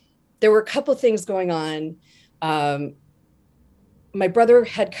 There were a couple things going on. My brother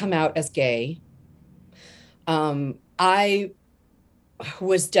had come out as gay. I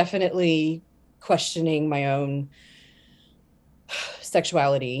was definitely questioning my own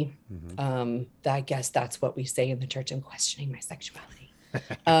sexuality. I guess that's what we say in the church. I'm questioning my sexuality.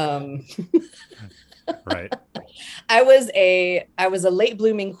 Right. I was a late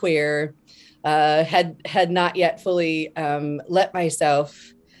blooming queer. Had not yet fully let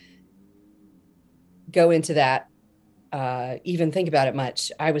myself go into that, even think about it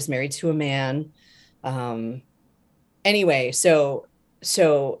much. I was married to a man. Anyway, so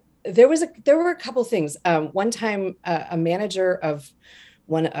there were a couple things. One time, a manager of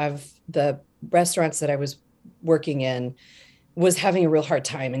one of the restaurants that I was working in was having a real hard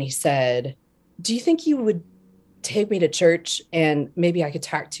time, and he said, "Do you think you would take me to church and maybe I could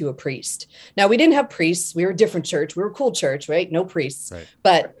talk to a priest?" Now, we didn't have priests. We were a different church. We were a cool church, right? No priests. Right.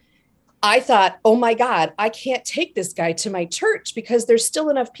 But I thought, oh my God, I can't take this guy to my church because there's still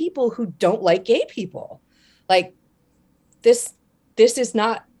enough people who don't like gay people. Like this is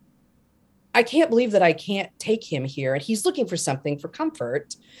not, I can't believe that I can't take him here. And he's looking for something for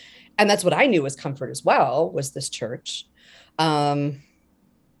comfort. And that's what I knew was comfort as well, was this church. One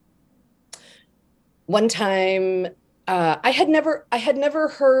time, I had never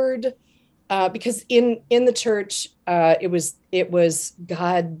heard, because in the church, it was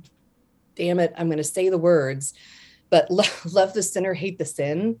God damn it, I'm going to say the words, but love the sinner, hate the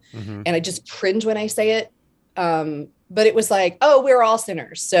sin. And I just cringe when I say it. But it was like, oh, we're all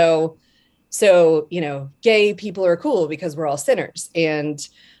sinners. So, gay people are cool because we're all sinners. And,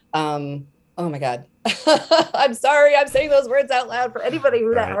 oh my God, I'm sorry. I'm saying those words out loud for anybody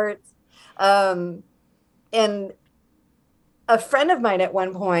who that hurts. And a friend of mine at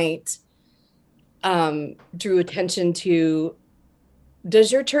one point, drew attention to,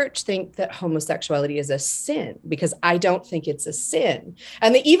 does your church think that homosexuality is a sin? Because I don't think it's a sin.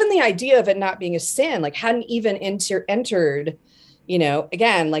 And even the idea of it not being a sin, like hadn't even entered,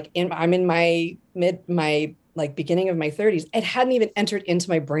 again, like I'm in my beginning of my 30s. It hadn't even entered into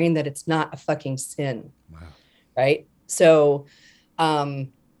my brain that it's not a fucking sin. Wow. Right. So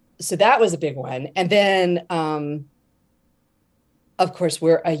that was a big one. And then, of course,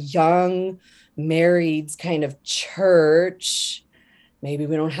 we're a young married kind of church. Maybe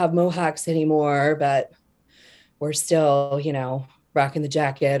we don't have mohawks anymore, but we're still, rocking the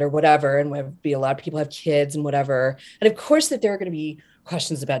jacket or whatever. And would be a lot of people have kids and whatever. And of course that there are going to be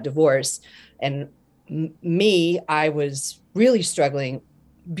questions about divorce. And me, I was really struggling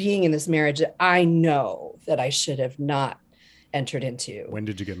being in this marriage that I know that I should have not entered into. When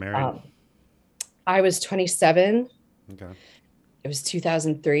did you get married? I was 27. Okay. It was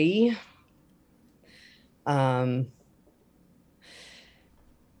 2003. And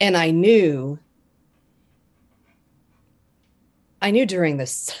I knew during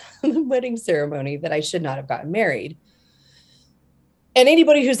this wedding ceremony that I should not have gotten married. And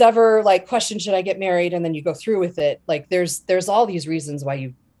anybody who's ever like questioned, should I get married? And then you go through with it. Like there's all these reasons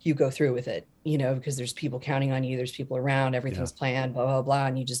why you go through with it, because there's people counting on you. There's people around, everything's planned, blah, blah, blah.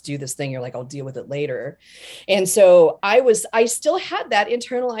 And you just do this thing. You're like, I'll deal with it later. And so I still had that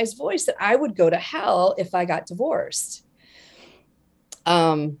internalized voice that I would go to hell if I got divorced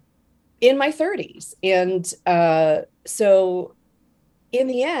in my 30s. And so in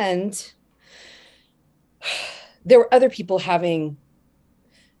the end, there were other people having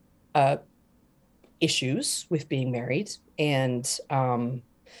issues with being married. And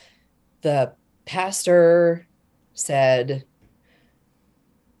the pastor said,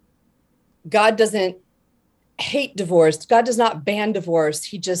 God doesn't hate divorce. God does not ban divorce.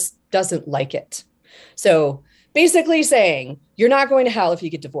 He just doesn't like it. So basically saying, you're not going to hell if you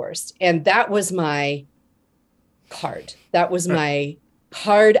get divorced. And that was my card. That was my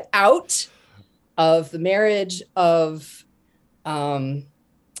card out of the marriage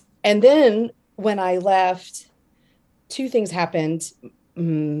and then when I left, two things happened.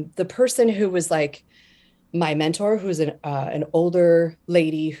 The person who was like my mentor, who's an older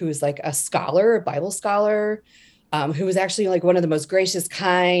lady, who's like a scholar, a Bible scholar, who was actually like one of the most gracious,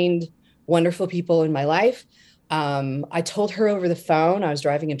 kind, wonderful people in my life. I told her over the phone, I was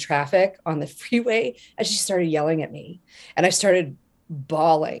driving in traffic on the freeway, and she started yelling at me, and I started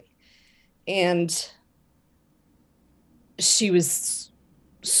bawling. And she was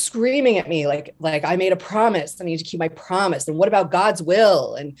screaming at me like I made a promise. I need to keep my promise. And what about God's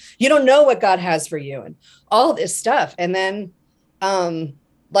will? And you don't know what God has for you and all this stuff. And then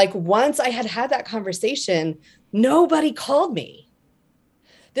once I had that conversation, nobody called me.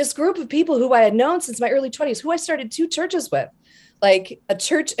 This group of people who I had known since my early 20s, who I started 2 churches with, like a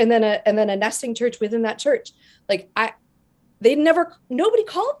church and then a nesting church within that church. Nobody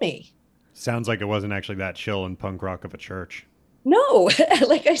called me. Sounds like it wasn't actually that chill and punk rock of a church. No,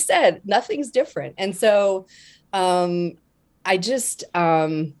 like I said, nothing's different. And so I just,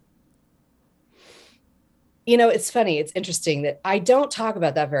 it's funny. It's interesting that I don't talk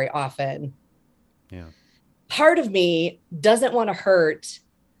about that very often. Yeah. Part of me doesn't want to hurt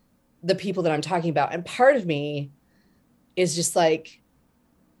the people that I'm talking about. And part of me is just like,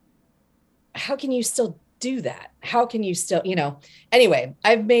 how can you still do that? How can you still, anyway,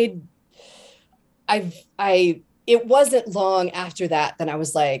 it wasn't long after that I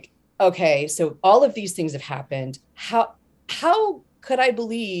was like, okay, so all of these things have happened. How could I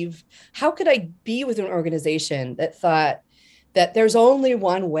be with an organization that thought that there's only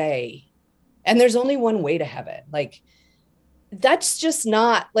one way and there's only one way to heaven? Like, that's just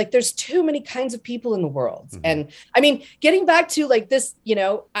not, like, there's too many kinds of people in the world. Mm-hmm. And I mean, getting back to like this,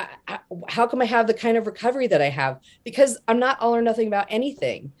 how come I have the kind of recovery that I have? Because I'm not all or nothing about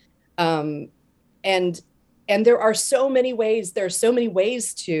anything. And there are so many ways. There are so many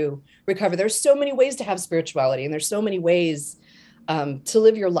ways to recover. There's so many ways to have spirituality, and there's so many ways to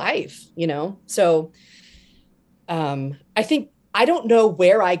live your life, So I think, I don't know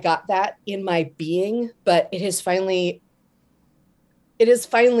where I got that in my being, but it is finally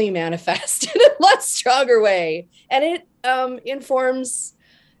manifested in a lot stronger way. And it informs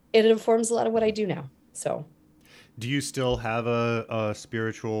a lot of what I do now. So do you still have a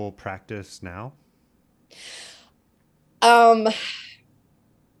spiritual practice now? I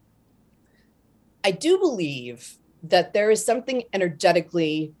do believe that there is something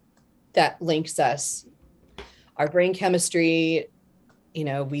energetically that links us. Our brain chemistry,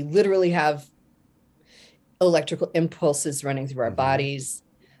 we literally have electrical impulses running through our bodies.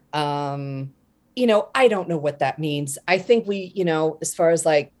 I don't know what that means. I think we, as far as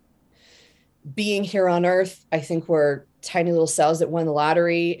like being here on Earth, I think we're tiny little cells that won the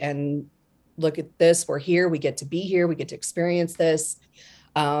lottery, and look at this, we're here, we get to be here, we get to experience this.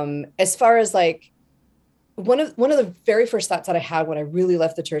 As far as like one of the very first thoughts that I had when I really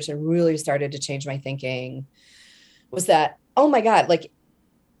left the church and really started to change my thinking was that, oh my God, like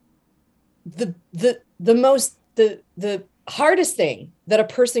the hardest thing that a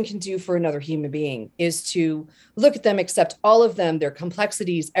person can do for another human being is to look at them, accept all of them, their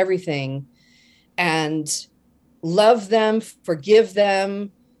complexities, everything, and love them, forgive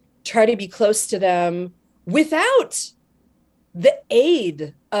them, try to be close to them without the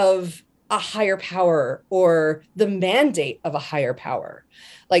aid of a higher power or the mandate of a higher power.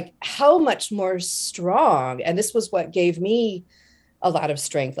 Like, how much more strong, and this was what gave me a lot of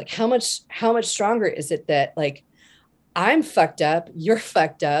strength. Like, how much stronger is it that, like, I'm fucked up, you're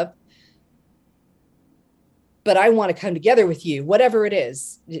fucked up, but I want to come together with you, whatever it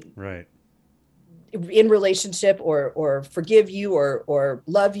is. Right. In relationship, or forgive you, or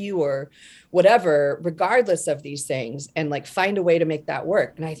love you, or whatever, regardless of these things, and like find a way to make that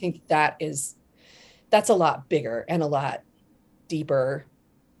work. And I think that's a lot bigger and a lot deeper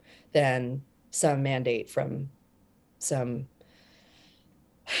than some mandate from some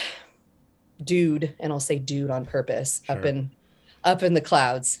dude, and I'll say dude on purpose, Sure. up in the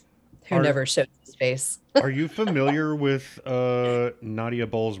clouds, who never shows his face. Are you familiar with Nadia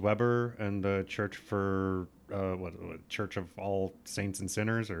Bowles-Weber and the Church for what Church of All Saints and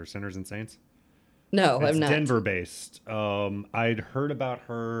Sinners, or Sinners and Saints? No, it's I'm not. Denver based. I'd heard about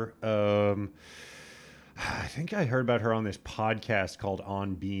her. I think I heard about her on this podcast called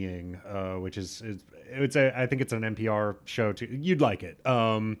On Being, which I think it's an NPR show too. You'd like it.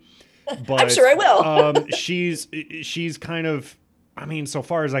 But I'm sure I will. she's kind of, I mean, so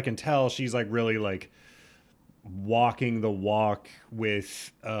far as I can tell, she's like really like walking the walk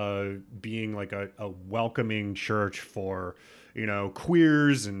with being like a welcoming church for, you know,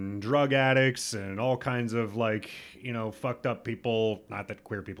 queers and drug addicts and all kinds of like, you know, fucked up people. Not that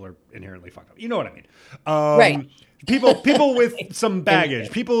queer people are inherently fucked up. You know what I mean? Right. People with some baggage,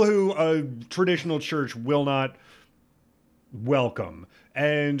 people who a traditional church will not welcome.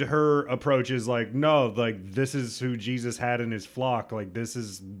 And her approach is like, no, like, this is who Jesus had in his flock. Like,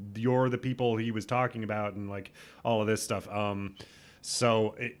 you're the people he was talking about, and like all of this stuff.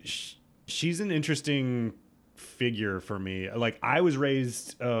 She's an interesting figure for me. Like, I was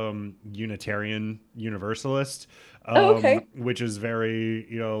raised Unitarian Universalist, Okay. which is very,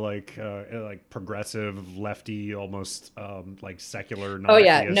 you know, like progressive, lefty, almost like secular. Oh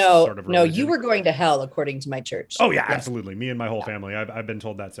yeah, no, sort of no, religion. you were going to hell according to my church. Oh yeah, absolutely. Me and my whole family. I've been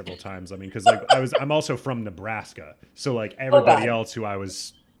told that several times. I mean, because like I'm also from Nebraska, so like everybody else who I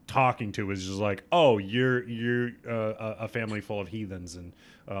was talking to was just like, oh, you're a family full of heathens, and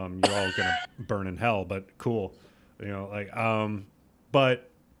you're all gonna burn in hell. But cool, you know, like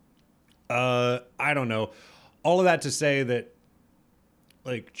I don't know. All of that to say that,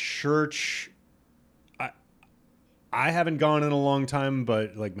 like, church, I haven't gone in a long time,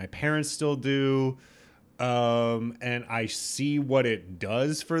 but like my parents still do. And I see what it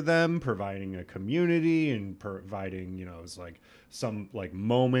does for them, providing a community and providing, you know, it's like some like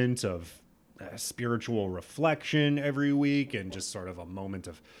moment of spiritual reflection every week, and just sort of a moment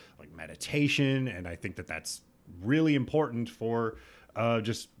of like meditation. And I think that that's really important for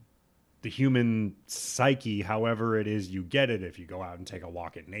just the human psyche, however it is you get it. If you go out and take a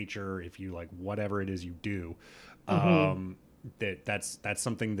walk in nature, if you like whatever it is you do, that's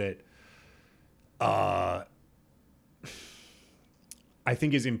something that I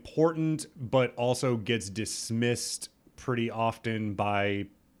think is important, but also gets dismissed pretty often by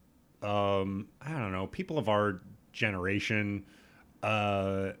I don't know, people of our generation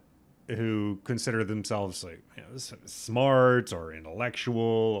who consider themselves like, you know, smart or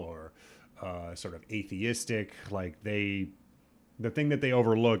intellectual or sort of atheistic. Like the thing that they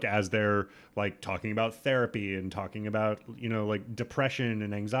overlook as they're like talking about therapy and talking about, you know, like depression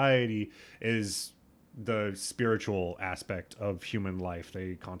and anxiety is the spiritual aspect of human life.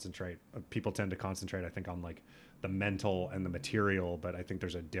 People tend to concentrate, I think, on like the mental and the material, but I think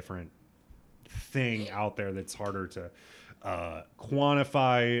there's a different thing out there that's harder to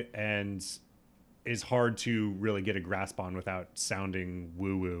quantify and is hard to really get a grasp on without sounding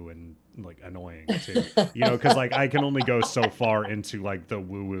woo-woo and like annoying too. You know, because like I can only go so far into like the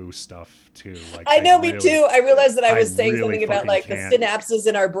woo-woo stuff too. Like I know, me too. I realized that I was saying really something about like can't. the synapses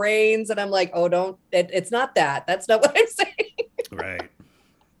in our brains, and I'm like, oh, it's not that. That's not what I'm saying.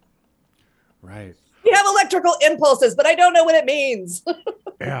 Right. We have electrical impulses, but I don't know what it means.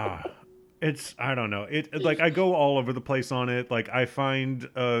 Yeah. It's, I don't know. It like I go all over the place on it. Like I find,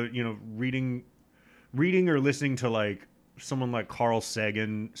 you know, reading or listening to like someone like Carl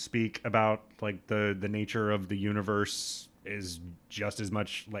Sagan speak about like the nature of the universe is just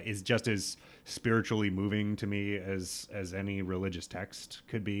as spiritually moving to me as any religious text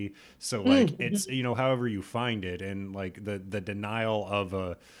could be. So like it's, you know, however you find it, and like the denial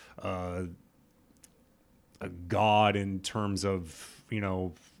of a god in terms of,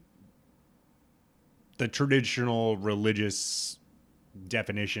 the traditional religious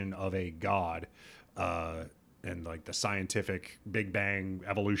definition of a god, and like the scientific Big Bang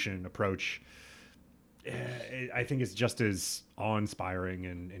evolution approach. I think it's just as awe-inspiring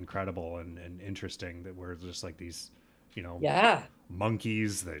and incredible and interesting that we're just like these, Yeah.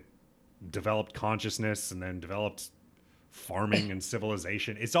 monkeys that developed consciousness and then developed farming and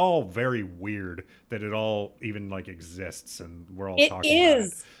civilization. It's all very weird that it all even like exists, and we're all It talking about it.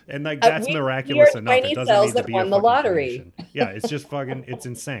 is. And like that's miraculous We are enough. It tiny doesn't cells need to that be a won the fucking lottery. creation. Yeah, it's just fucking. It's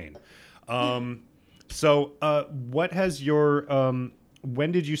insane. So, what has your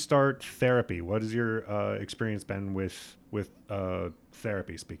when did you start therapy? What has your experience been with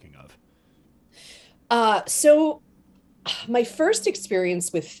therapy? Speaking of, So my first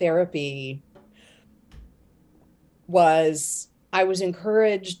experience with therapy was I was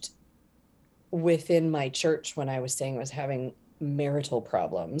encouraged within my church when I was saying I was having marital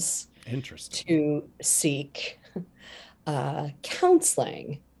problems interesting. to seek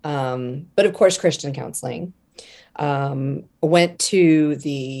counseling. But of course, Christian counseling. Went to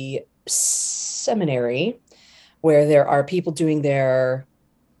the seminary where there are people doing their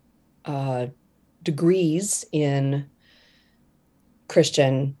degrees in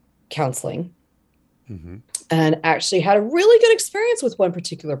Christian counseling, Mm-hmm. and actually had a really good experience with one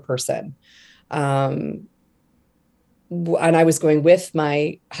particular person. And I was going with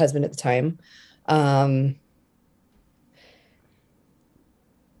my husband at the time.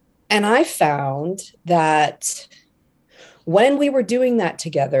 And I found that when we were doing that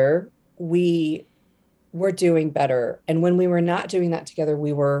together, we were doing better. And when we were not doing that together,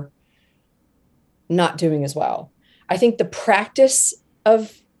 we were not doing as well. I think the practice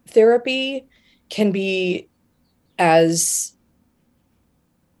of therapy can be as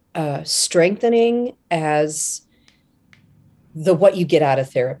strengthening as what you get out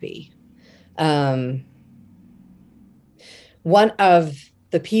of therapy. One of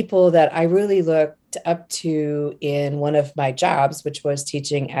the people that I really looked up to in one of my jobs, which was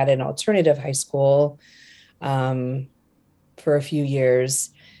teaching at an alternative high school for a few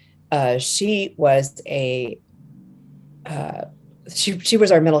years, she was she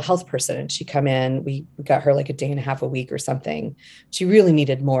was our mental health person, and she'd come in. We got her like a day and a half a week or something. She really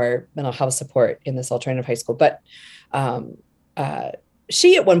needed more mental health support in this alternative high school. But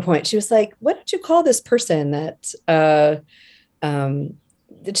she, at one point, she was like, "What did you call this person that?"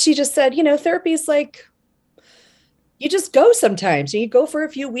 She just said, therapy is like, you just go sometimes. You go for a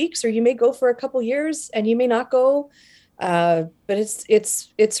few weeks, or you may go for a couple years, and you may not go. But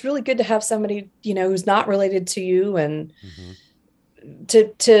it's really good to have somebody, who's not related to you, and Mm-hmm.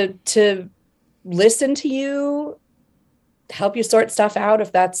 to listen to you, help you sort stuff out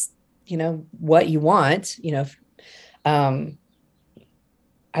if that's, what you want.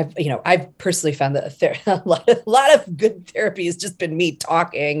 I've personally found that a lot of good therapy has just been me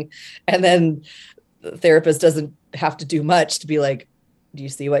talking, and then the therapist doesn't have to do much to be like, do you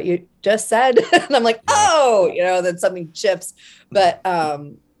see what you just said? And I'm like, oh, then something shifts. But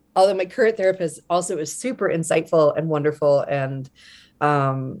although my current therapist also is super insightful and wonderful, and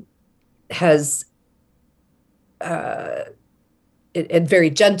has and very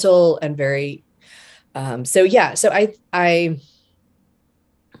gentle and very so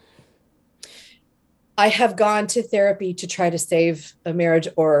I have gone to therapy to try to save a marriage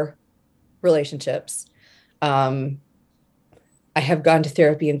or relationships. I have gone to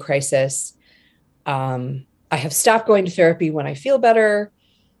therapy in crisis. I have stopped going to therapy when I feel better.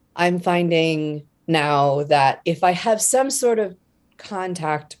 I'm finding now that if I have some sort of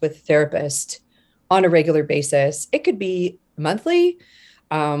contact with a therapist on a regular basis, it could be monthly,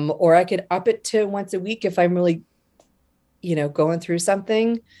 or I could up it to once a week if I'm really, going through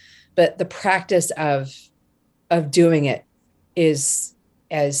something. But the practice of doing it is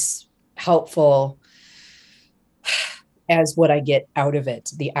as helpful as what I get out of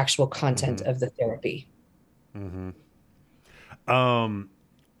it, the actual content Mm-hmm. of the therapy. Mm-hmm.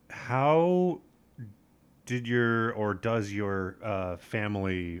 How did does your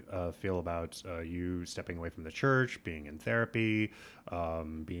family feel about you stepping away from the church, being in therapy,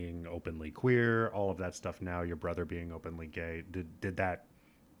 being openly queer, all of that stuff now, your brother being openly gay? Did that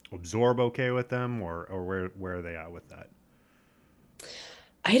absorb okay with them, or where are they at with that?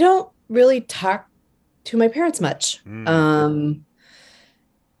 I don't really talk to my parents much.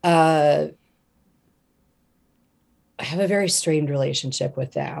 I have a very strained relationship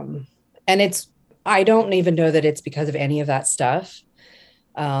with them, and I don't even know that it's because of any of that stuff.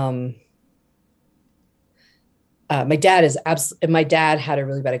 my dad had a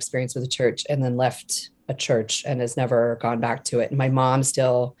really bad experience with the church and then left a church and has never gone back to it. And my mom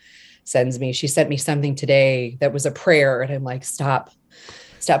still she sent me something today that was a prayer. And I'm like, stop,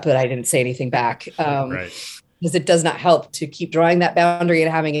 but I didn't say anything back. Right. Because it does not help to keep drawing that boundary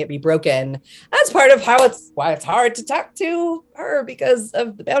and having it be broken. That's part of why it's hard to talk to her, because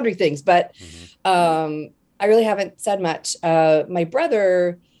of the boundary things. But I really haven't said much. My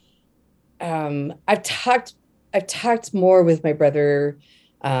brother, I've talked more with my brother,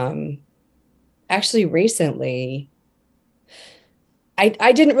 actually recently.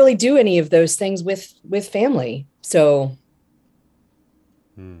 I didn't really do any of those things with family. So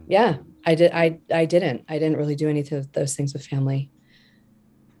yeah, I didn't really do any of those things with family.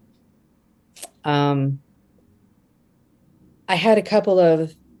 I had a couple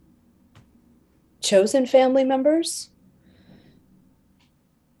of chosen family members.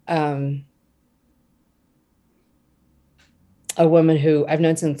 A woman who I've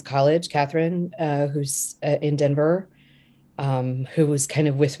known since college, Catherine, who's in Denver, who was kind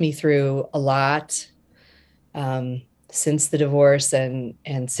of with me through a lot since the divorce and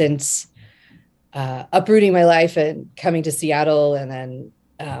since uprooting my life and coming to Seattle, and then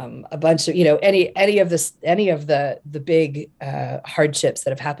a bunch of, any of the big hardships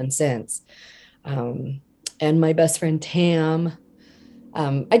that have happened since. And my best friend Tam.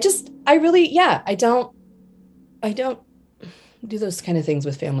 I don't do those kind of things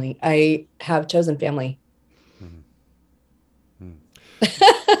with family. I have chosen family.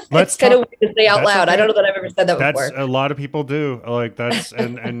 It's kind of weird to say out loud. I don't know that I've ever said that before. A lot of people do like that's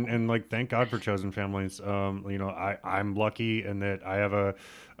and like, thank God for chosen families. I'm lucky in that I have a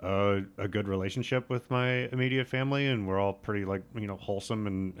good relationship with my immediate family, and we're all pretty wholesome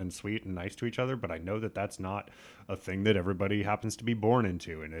and sweet and nice to each other. But I know that that's not a thing that everybody happens to be born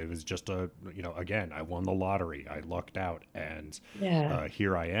into. And it was just again, I won the lottery. I lucked out, and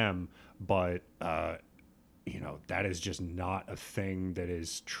here I am. But that is just not a thing that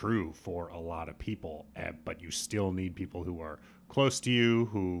is true for a lot of people. But you still need people who are close to you,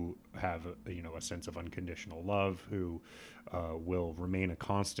 who have a sense of unconditional love, who will remain a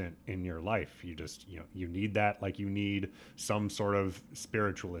constant in your life. You just you need that, like you need some sort of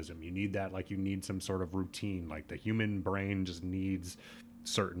spiritualism. You need that, like you need some sort of routine. Like the human brain just needs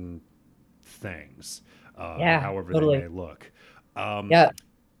certain things, however totally. they may look.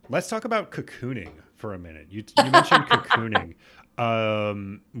 Let's talk about cocooning for a minute. You mentioned cocooning,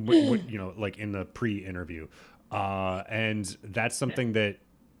 like in the pre-interview, and that's something that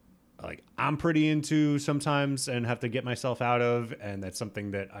like I'm pretty into sometimes and have to get myself out of, and that's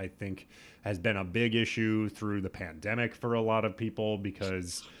something that I think has been a big issue through the pandemic for a lot of people,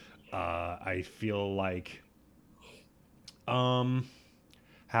 because I feel like, how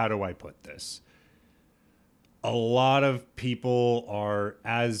do I put this? A lot of people are,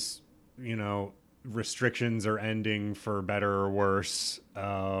 as restrictions are ending for better or worse,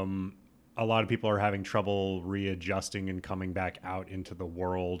 a lot of people are having trouble readjusting and coming back out into the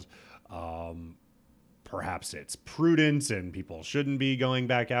world. Perhaps it's prudent and people shouldn't be going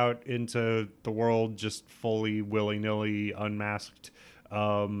back out into the world just fully willy-nilly unmasked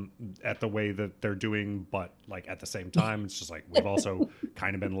at the way that they're doing, but like at the same time it's just like we've also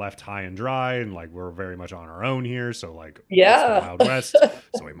kind of been left high and dry, and like we're very much on our own here, so like it's the Wild West,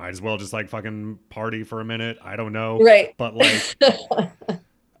 so we might as well just like fucking party for a minute. I don't know, right? But like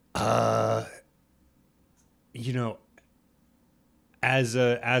as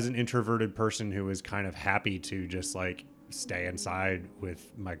an introverted person who is kind of happy to just like stay inside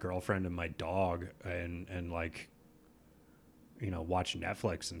with my girlfriend and my dog and like watch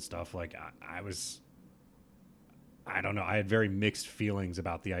Netflix and stuff, like I don't know, I had very mixed feelings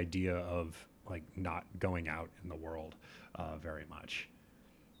about the idea of like not going out in the world very much,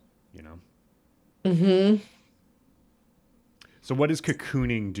 So what does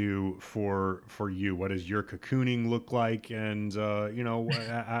cocooning do for you? What does your cocooning look like? And,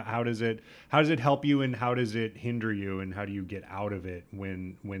 how does it help you, and how does it hinder you, and how do you get out of it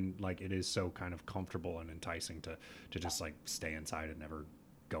when like it is so kind of comfortable and enticing to just like stay inside and never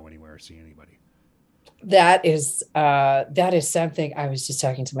go anywhere or see anybody? That is something I was just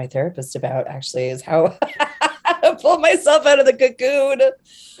talking to my therapist about, actually, is how I pull myself out of the cocoon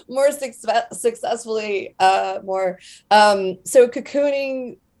more successfully, more. So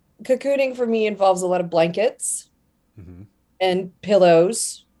cocooning for me involves a lot of blankets and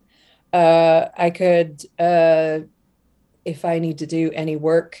pillows. I could, if I need to do any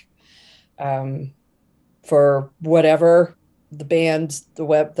work, for whatever, the band, the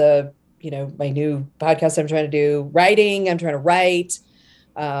web, my new podcast I'm trying to do, I'm trying to write,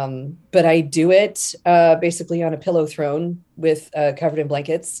 But I do it basically on a pillow throne with covered in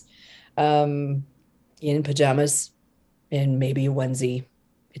blankets, um, in pajamas, and maybe a onesie.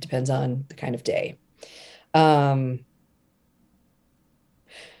 It depends on the kind of day. Um,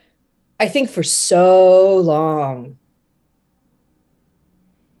 I think for so long,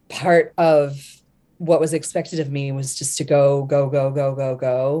 part of what was expected of me was just to go, go, go, go, go,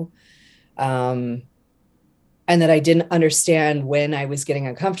 go. Um, and that I didn't understand when I was getting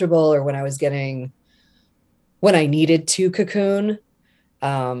uncomfortable or when I needed to cocoon.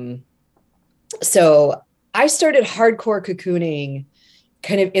 Um, so I started hardcore cocooning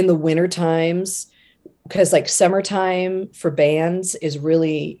kind of in the winter times, because like summertime for bands is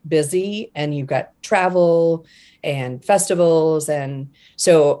really busy and you've got travel and festivals. And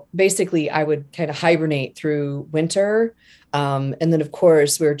so basically I would kind of hibernate through winter. And then of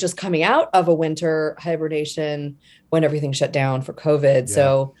course we were just coming out of a winter hibernation when everything shut down for COVID. Yeah.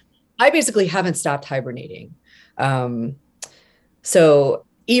 So I basically haven't stopped hibernating. Um, so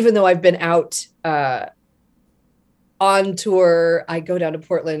even though I've been out on tour, I go down to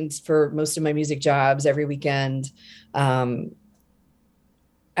Portland for most of my music jobs every weekend. Um,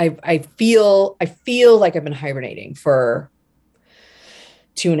 I feel like I've been hibernating for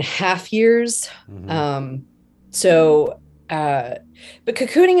 2.5 years. Mm-hmm. So but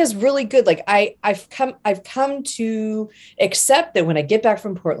cocooning is really good. Like I've come to accept that when I get back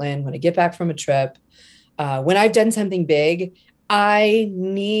from Portland, when I get back from a trip, when I've done something big, I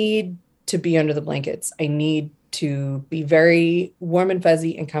need to be under the blankets. I need to be very warm and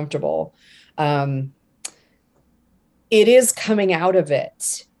fuzzy and comfortable. Um, it is coming out of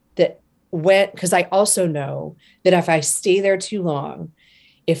it that because I also know that if I stay there too long,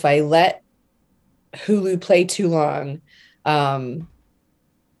 if I let Hulu play too long, um,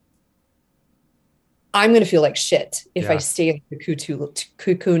 I'm going to feel like shit if I Yeah. stay in the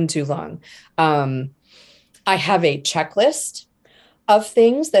cocoon too long. I have a checklist of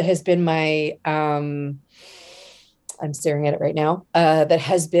things that has been my, I'm staring at it right now, that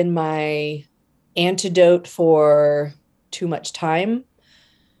has been my antidote for too much time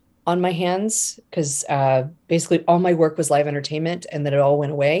on my hands, because basically all my work was live entertainment and then it all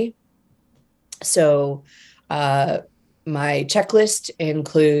went away. So uh, my checklist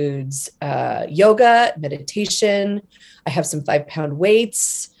includes yoga, meditation. I have some 5-pound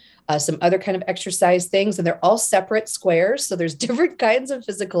weights, some other kind of exercise things, and they're all separate squares. So there's different kinds of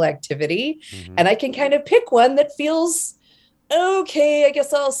physical activity, Mm-hmm. and I can kind of pick one that feels okay. I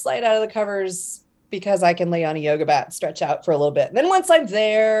guess I'll slide out of the covers because I can lay on a yoga mat and stretch out for a little bit. And then once I'm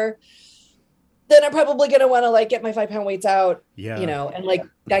there, then I'm probably going to want to like get my 5-pound weights out, Yeah. and like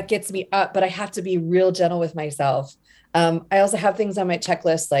that gets me up, but I have to be real gentle with myself. I also have things on my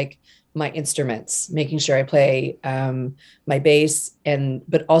checklist, like my instruments, making sure I play my bass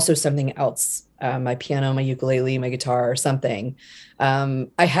but also something else, my piano, my ukulele, my guitar, or something.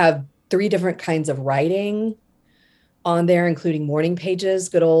 I have 3 different kinds of writing on there, including morning pages,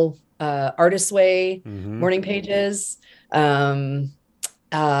 good old Artist Way Mm-hmm. morning pages,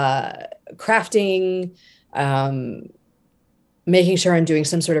 crafting, um, making sure I'm doing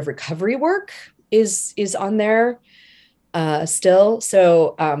some sort of recovery work is on there still.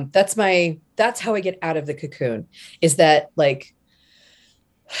 So that's how I get out of the cocoon, is that like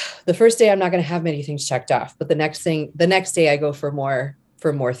the first day I'm not going to have many things checked off, but the next day I go for more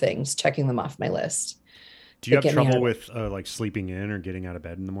things, checking them off my list. Do you that have get me out trouble of it. with like sleeping in or getting out of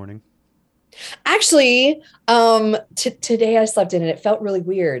bed in the morning? Actually, today I slept in and it felt really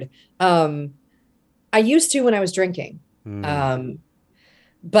weird. I used to when I was drinking. Mm.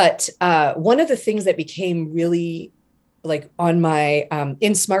 But one of the things that became really like on my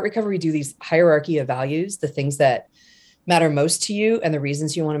in Smart Recovery, do these hierarchy of values, the things that matter most to you and the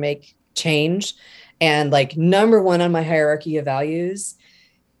reasons you want to make change. And like number one on my hierarchy of values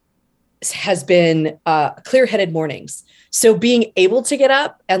has been clear-headed mornings. So being able to get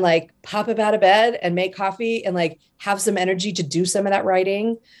up and like pop up out of bed and make coffee and like have some energy to do some of that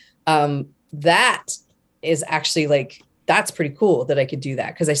writing, that is actually like, that's pretty cool that I could do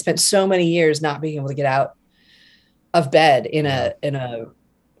that, because I spent so many years not being able to get out of bed in a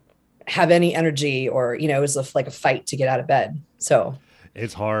have any energy, or it was like a fight to get out of bed. So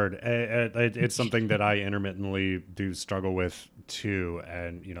It's hard. It's something that I intermittently do struggle with too.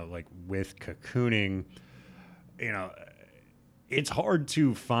 And, like with cocooning, it's hard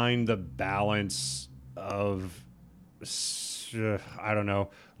to find the balance of, I don't know,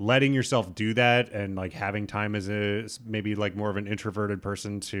 letting yourself do that and like having time as maybe like more of an introverted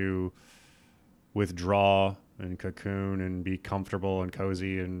person to withdraw and cocoon and be comfortable and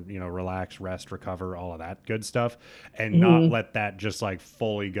cozy and, you know, relax, rest, recover, all of that good stuff, and not Mhm. let that just like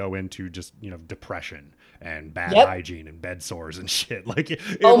fully go into just, you know, depression and bad Yep. hygiene and bed sores and shit. Like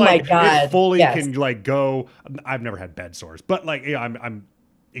Oh my like it God. fully Yes. can like go. I've never had bed sores, but like, yeah, I'm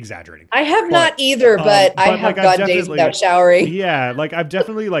exaggerating. I have But, not either, but I have like gone days without showering. yeah, like I've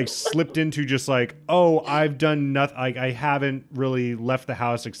definitely like slipped into just like, oh, I've done nothing. Like I haven't really left the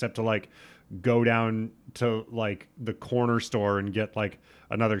house except to like go down to like the corner store and get like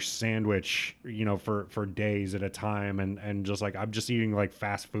another sandwich, you know, for days at a time, and just like I'm just eating like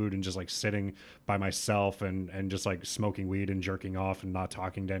fast food and just like sitting by myself and just like smoking weed and jerking off and not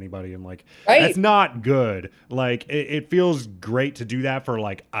talking to anybody, and like that's Right. not good. Like it feels great to do that for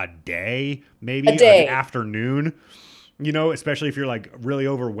like a day, maybe A an day. afternoon, you know, especially if you're like really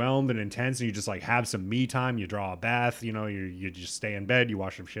overwhelmed and intense and you just like have some me time, you draw a bath, you know, you just stay in bed, you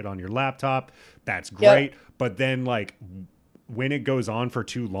watch some shit on your laptop. That's great. Yep. But then like when it goes on for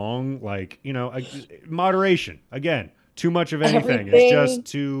too long, like, you know, moderation. Again, too much of anything is just Everything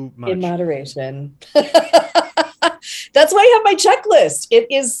too in much. moderation. That's why I have my checklist. It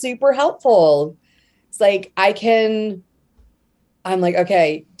is super helpful. It's like I'm like,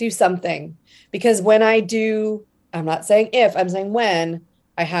 okay, do something. Because when I do, I'm not saying if, I'm saying when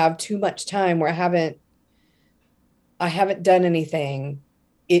I have too much time where I haven't done anything,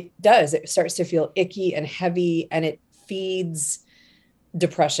 it starts to feel icky and heavy, and it feeds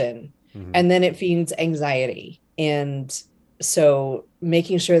depression, Mhm. and then it feeds anxiety. And so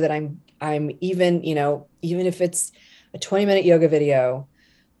making sure that I'm even, you know, even if it's a 20-minute yoga video,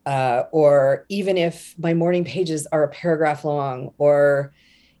 or even if my morning pages are a paragraph long, or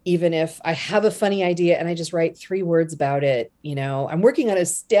even if I have a funny idea and I just write 3 words about it. You know, I'm working on a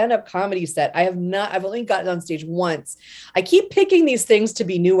stand-up comedy set. I've only gotten on stage once. I keep picking these things to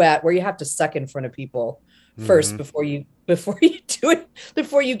be new at, where you have to suck in front of people first Mhm. before you do it,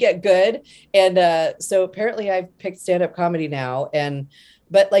 before you get good. And so apparently I've picked stand-up comedy now. And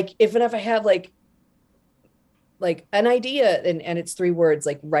but like even if I have like an idea and it's 3 words,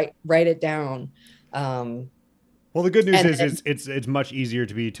 like write it down. Um Well, the good news and, is and it's much easier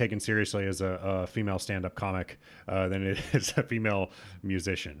to be taken seriously as a female stand-up comic than it is a female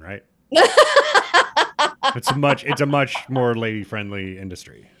musician, right? It's a much more lady-friendly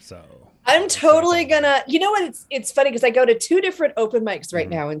industry. So I'm I'd say it's totally all good. gonna, you know what? It's funny because I go to 2 different open mics right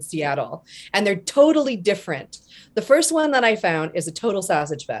Mhm. now in Seattle, and they're totally different. The first one that I found is a total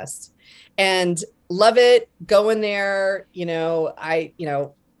sausage fest, and love it. Go in there, you know,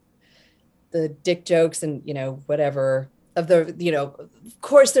 the dick jokes and, you know, whatever of the, you know, of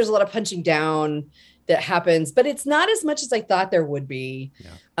course there's a lot of punching down that happens, but it's not as much as I thought there would be.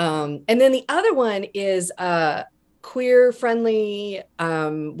 Yeah. And then the other one is queer friendly.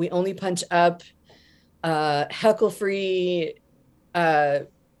 We only punch up, heckle free uh,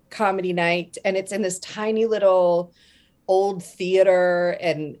 comedy night, and it's in this tiny little old theater,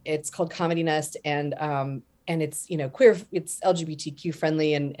 and it's called Comedy Nest, and it's, you know, queer, it's LGBTQ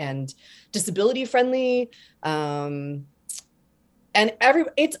friendly and disability friendly. And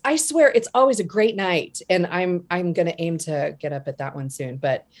it's, I swear it's always a great night, and I'm gonna aim to get up at that one soon.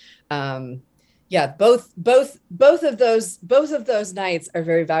 But yeah, both of those nights are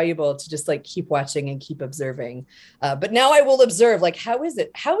very valuable to just like keep watching and keep observing. But now I will observe, like, how is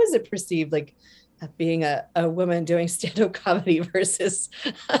it perceived, like being a woman doing stand-up comedy versus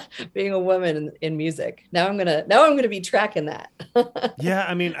being a woman in music. Now I'm gonna be tracking that. Yeah,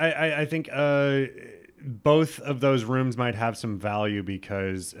 I mean, I think both of those rooms might have some value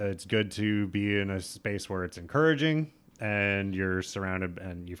because it's good to be in a space where it's encouraging and you're surrounded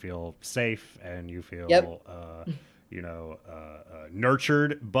and you feel safe and you Yep. feel,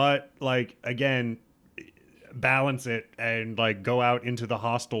 nurtured. But like, again, balance it and like go out into the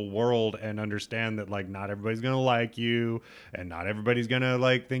hostile world and understand that like not everybody's gonna like you and not everybody's gonna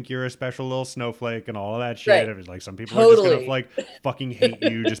like think you're a special little snowflake and all of that shit. Right. It's like some people are just gonna Totally. like fucking hate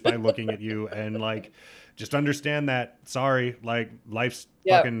you just by looking at you, and like just understand that, sorry, like life's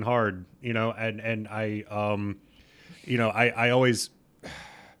Yep. fucking hard, you know. And I I always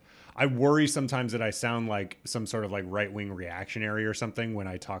I worry sometimes that I sound like some sort of like right wing reactionary or something when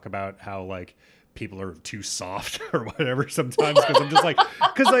I talk about how like people are too soft or whatever sometimes, because I'm just like,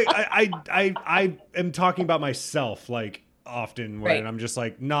 because like I am talking about myself like often when Right. I'm just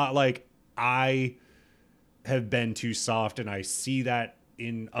like, not like I have been too soft, and I see that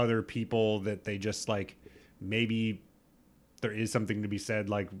in other people that they just like, maybe there is something to be said,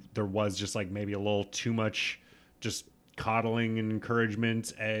 like there was just like maybe a little too much just coddling and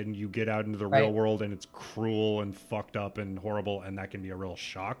encouragement, and you get out into the Right. real world and it's cruel and fucked up and horrible, and that can be a real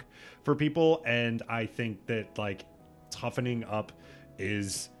shock for people. And I think that like toughening up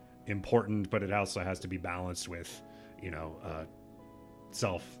is important, but it also has to be balanced with,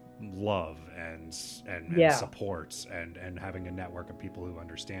 self-love and Yeah. supports and having a network of people who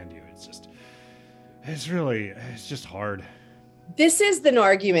understand you. It's just hard. This is an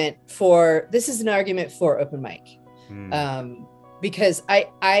argument for open mic. Because I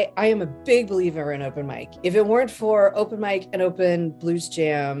am a big believer in open mic. If it weren't for open mic and open blues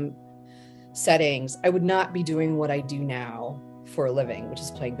jam settings, I would not be doing what I do now for a living, which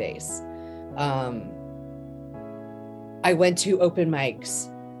is playing bass. I went to open mics,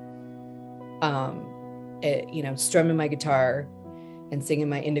 strumming my guitar and singing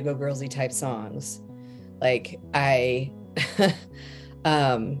my Indigo Girlsy type songs. Like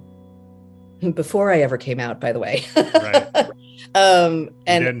before I ever came out, by the way. Right. And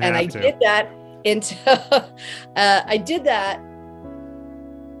I did that I did that,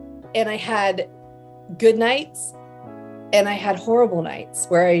 and I had good nights and I had horrible nights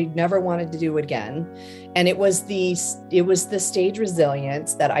where I never wanted to do it again. And it was the stage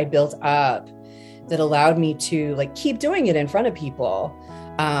resilience that I built up that allowed me to like keep doing it in front of people,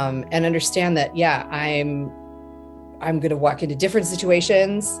 and understand that, yeah, I'm going to walk into different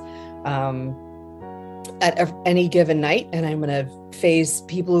situations at any given night, and I'm going to face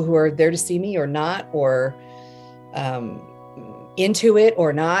people who are there to see me or not, or into it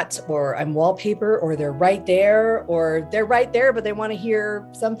or not, or I'm wallpaper, or they're right there, but they want to hear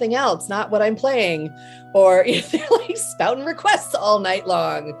something else, not what I'm playing, or if they're like spouting requests all night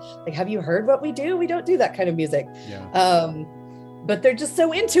long. Like, have you heard what we do? We don't do that kind of music. Yeah. But they're just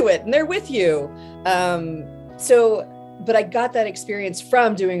so into it and they're with you. But I got that experience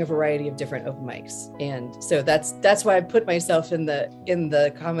from doing a variety of different open mics. And so that's why I put myself in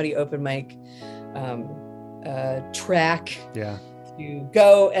the comedy open mic track. Yeah. To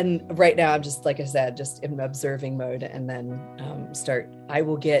go. And right now I'm just, like I said, just in observing mode, and then I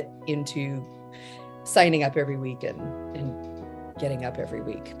will get into signing up every week and getting up every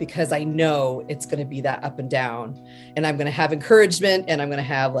week, because I know it's going to be that up and down, and I'm going to have encouragement, and I'm going to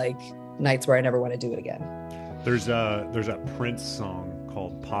have like nights where I never want to do it again. There's a Prince song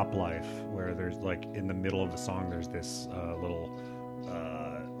called Pop Life, where there's like in the middle of the song there's this little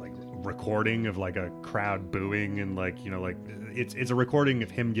like recording of like a crowd booing, and like it's a recording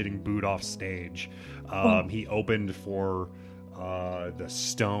of him getting booed off stage. He opened for the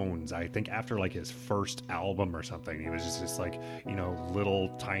Stones, I think, after like his first album or something. He was just this like little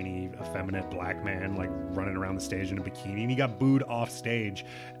tiny effeminate black man like running around the stage in a bikini, and he got booed off stage.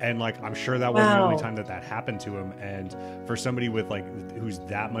 And like I'm sure that wasn't the only time that happened to him. And for somebody with like who's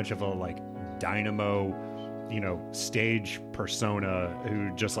that much of a like dynamo stage persona, who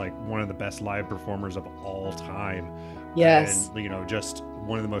just like one of the best live performers of all time, Yes. and just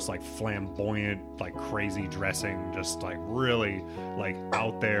one of the most like flamboyant, like crazy dressing, just like really like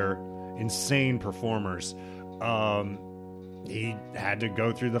out there insane performers, he had to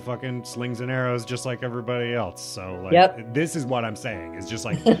go through the fucking slings and arrows just like everybody else. So like This is what I'm saying, is just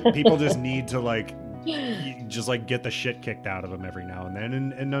like people just need to like just like get the shit kicked out of them every now and then,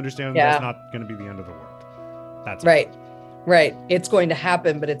 and understand that's not going to be the end of the world. That's right. Okay. Right. It's going to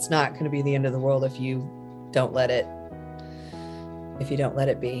happen, but it's not going to be the end of the world if you don't let it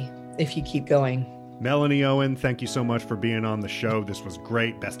be, if you keep going. Melanie Owen, thank you so much for being on the show. This was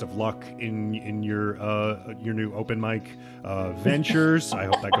great. Best of luck in your new open mic ventures. I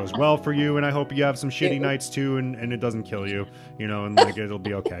hope that goes well for you, and I hope you have some shitty nights too, and it doesn't kill you, and like it'll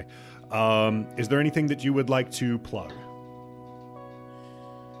be okay. Is there anything that you would like to plug?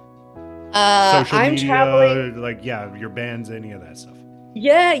 Social I'm media, traveling. like your bands, any of that stuff.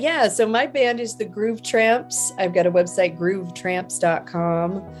 Yeah. So my band is the Groove Tramps. I've got a website,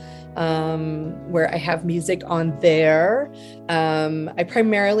 groovetramps.com, where I have music on there. I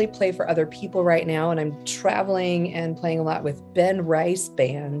primarily play for other people right now, and I'm traveling and playing a lot with Ben Rice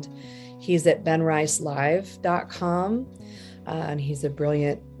Band. He's at benricelive.com, and he's a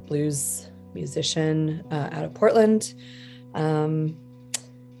brilliant blues musician out of Portland.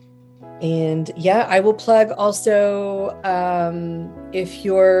 And I will plug also, if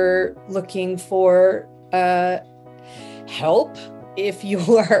you're looking for help, if you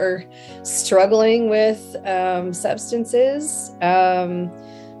are struggling with substances,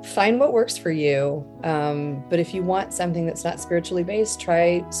 find what works for you. But if you want something that's not spiritually based,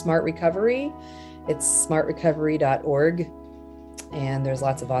 try Smart Recovery. It's smartrecovery.org. And there's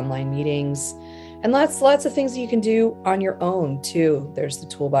lots of online meetings and lots of things that you can do on your own too. There's the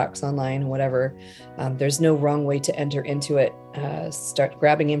toolbox online, whatever. There's no wrong way to enter into it. Start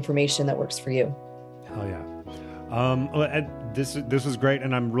grabbing information that works for you. Hell yeah. This was great,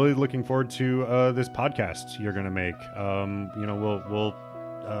 and I'm really looking forward to this podcast you're going to make.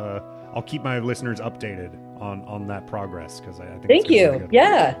 I'll keep my listeners updated on that progress, because I think. Thank you. Really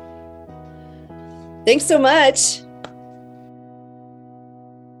yeah. Thanks so much.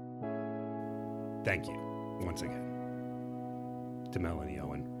 Thank you once again to Melanie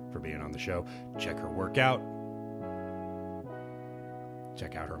Owen for being on the show. Check her work out.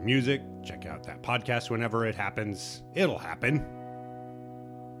 Check out her music. Check out that podcast whenever it happens. It'll happen.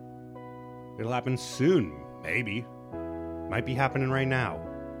 It'll happen soon, maybe. Might be happening right now.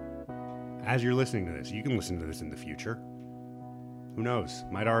 As you're listening to this, you can listen to this in the future. Who knows?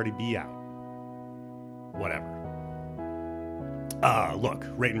 Might already be out. Whatever. Look,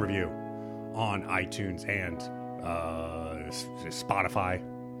 rate and review on iTunes and Spotify.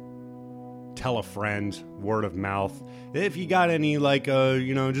 Tell a friend, word of mouth. If you got any,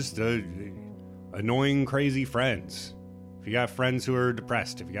 annoying, crazy friends. If you got friends who are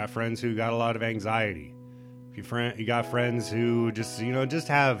depressed. If you got friends who got a lot of anxiety. If you got friends who just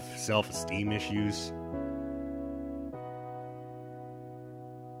have self-esteem issues.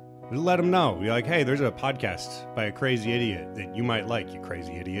 Let them know. Be like, hey, there's a podcast by a crazy idiot that you might like, you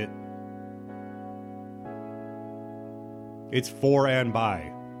crazy idiot. It's for and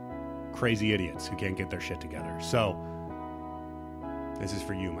by crazy idiots who can't get their shit together. So, this is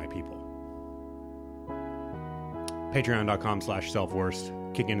for you, my people.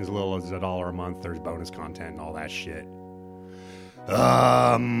 Patreon.com/selfworst. Kick in as little as $1 a month. There's bonus content and all that shit.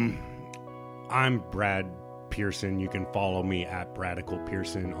 I'm Brad Pearson. You can follow me at Bradical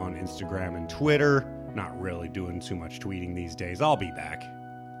Pearson on Instagram and Twitter. Not really doing too much tweeting these days. I'll be back.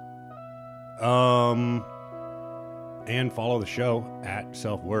 And follow the show at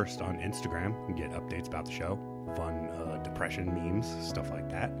Self-Worst on Instagram and get updates about the show. Fun depression memes, stuff like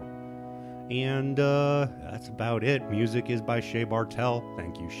that. And that's about it. Music is by Shay Bartell.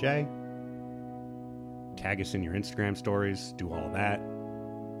 Thank you, Shay. Tag us in your Instagram stories. Do all of that.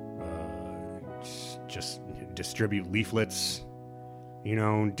 Just distribute leaflets.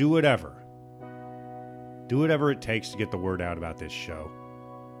 Do whatever. Do whatever it takes to get the word out about this show.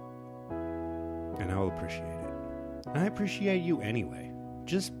 And I will appreciate it. I appreciate you anyway.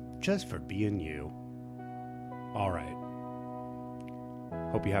 Just for being you. All right.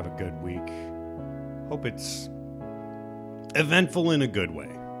 Hope you have a good week. Hope it's eventful in a good way.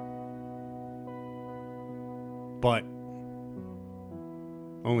 But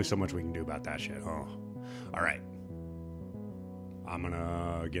only so much we can do about that shit. Oh. All right. I'm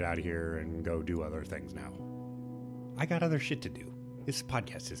gonna get out of here and go do other things now. I got other shit to do. This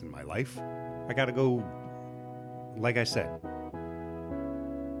podcast isn't my life. I gotta go, like I said.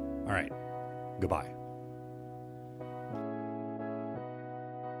 All right. Goodbye.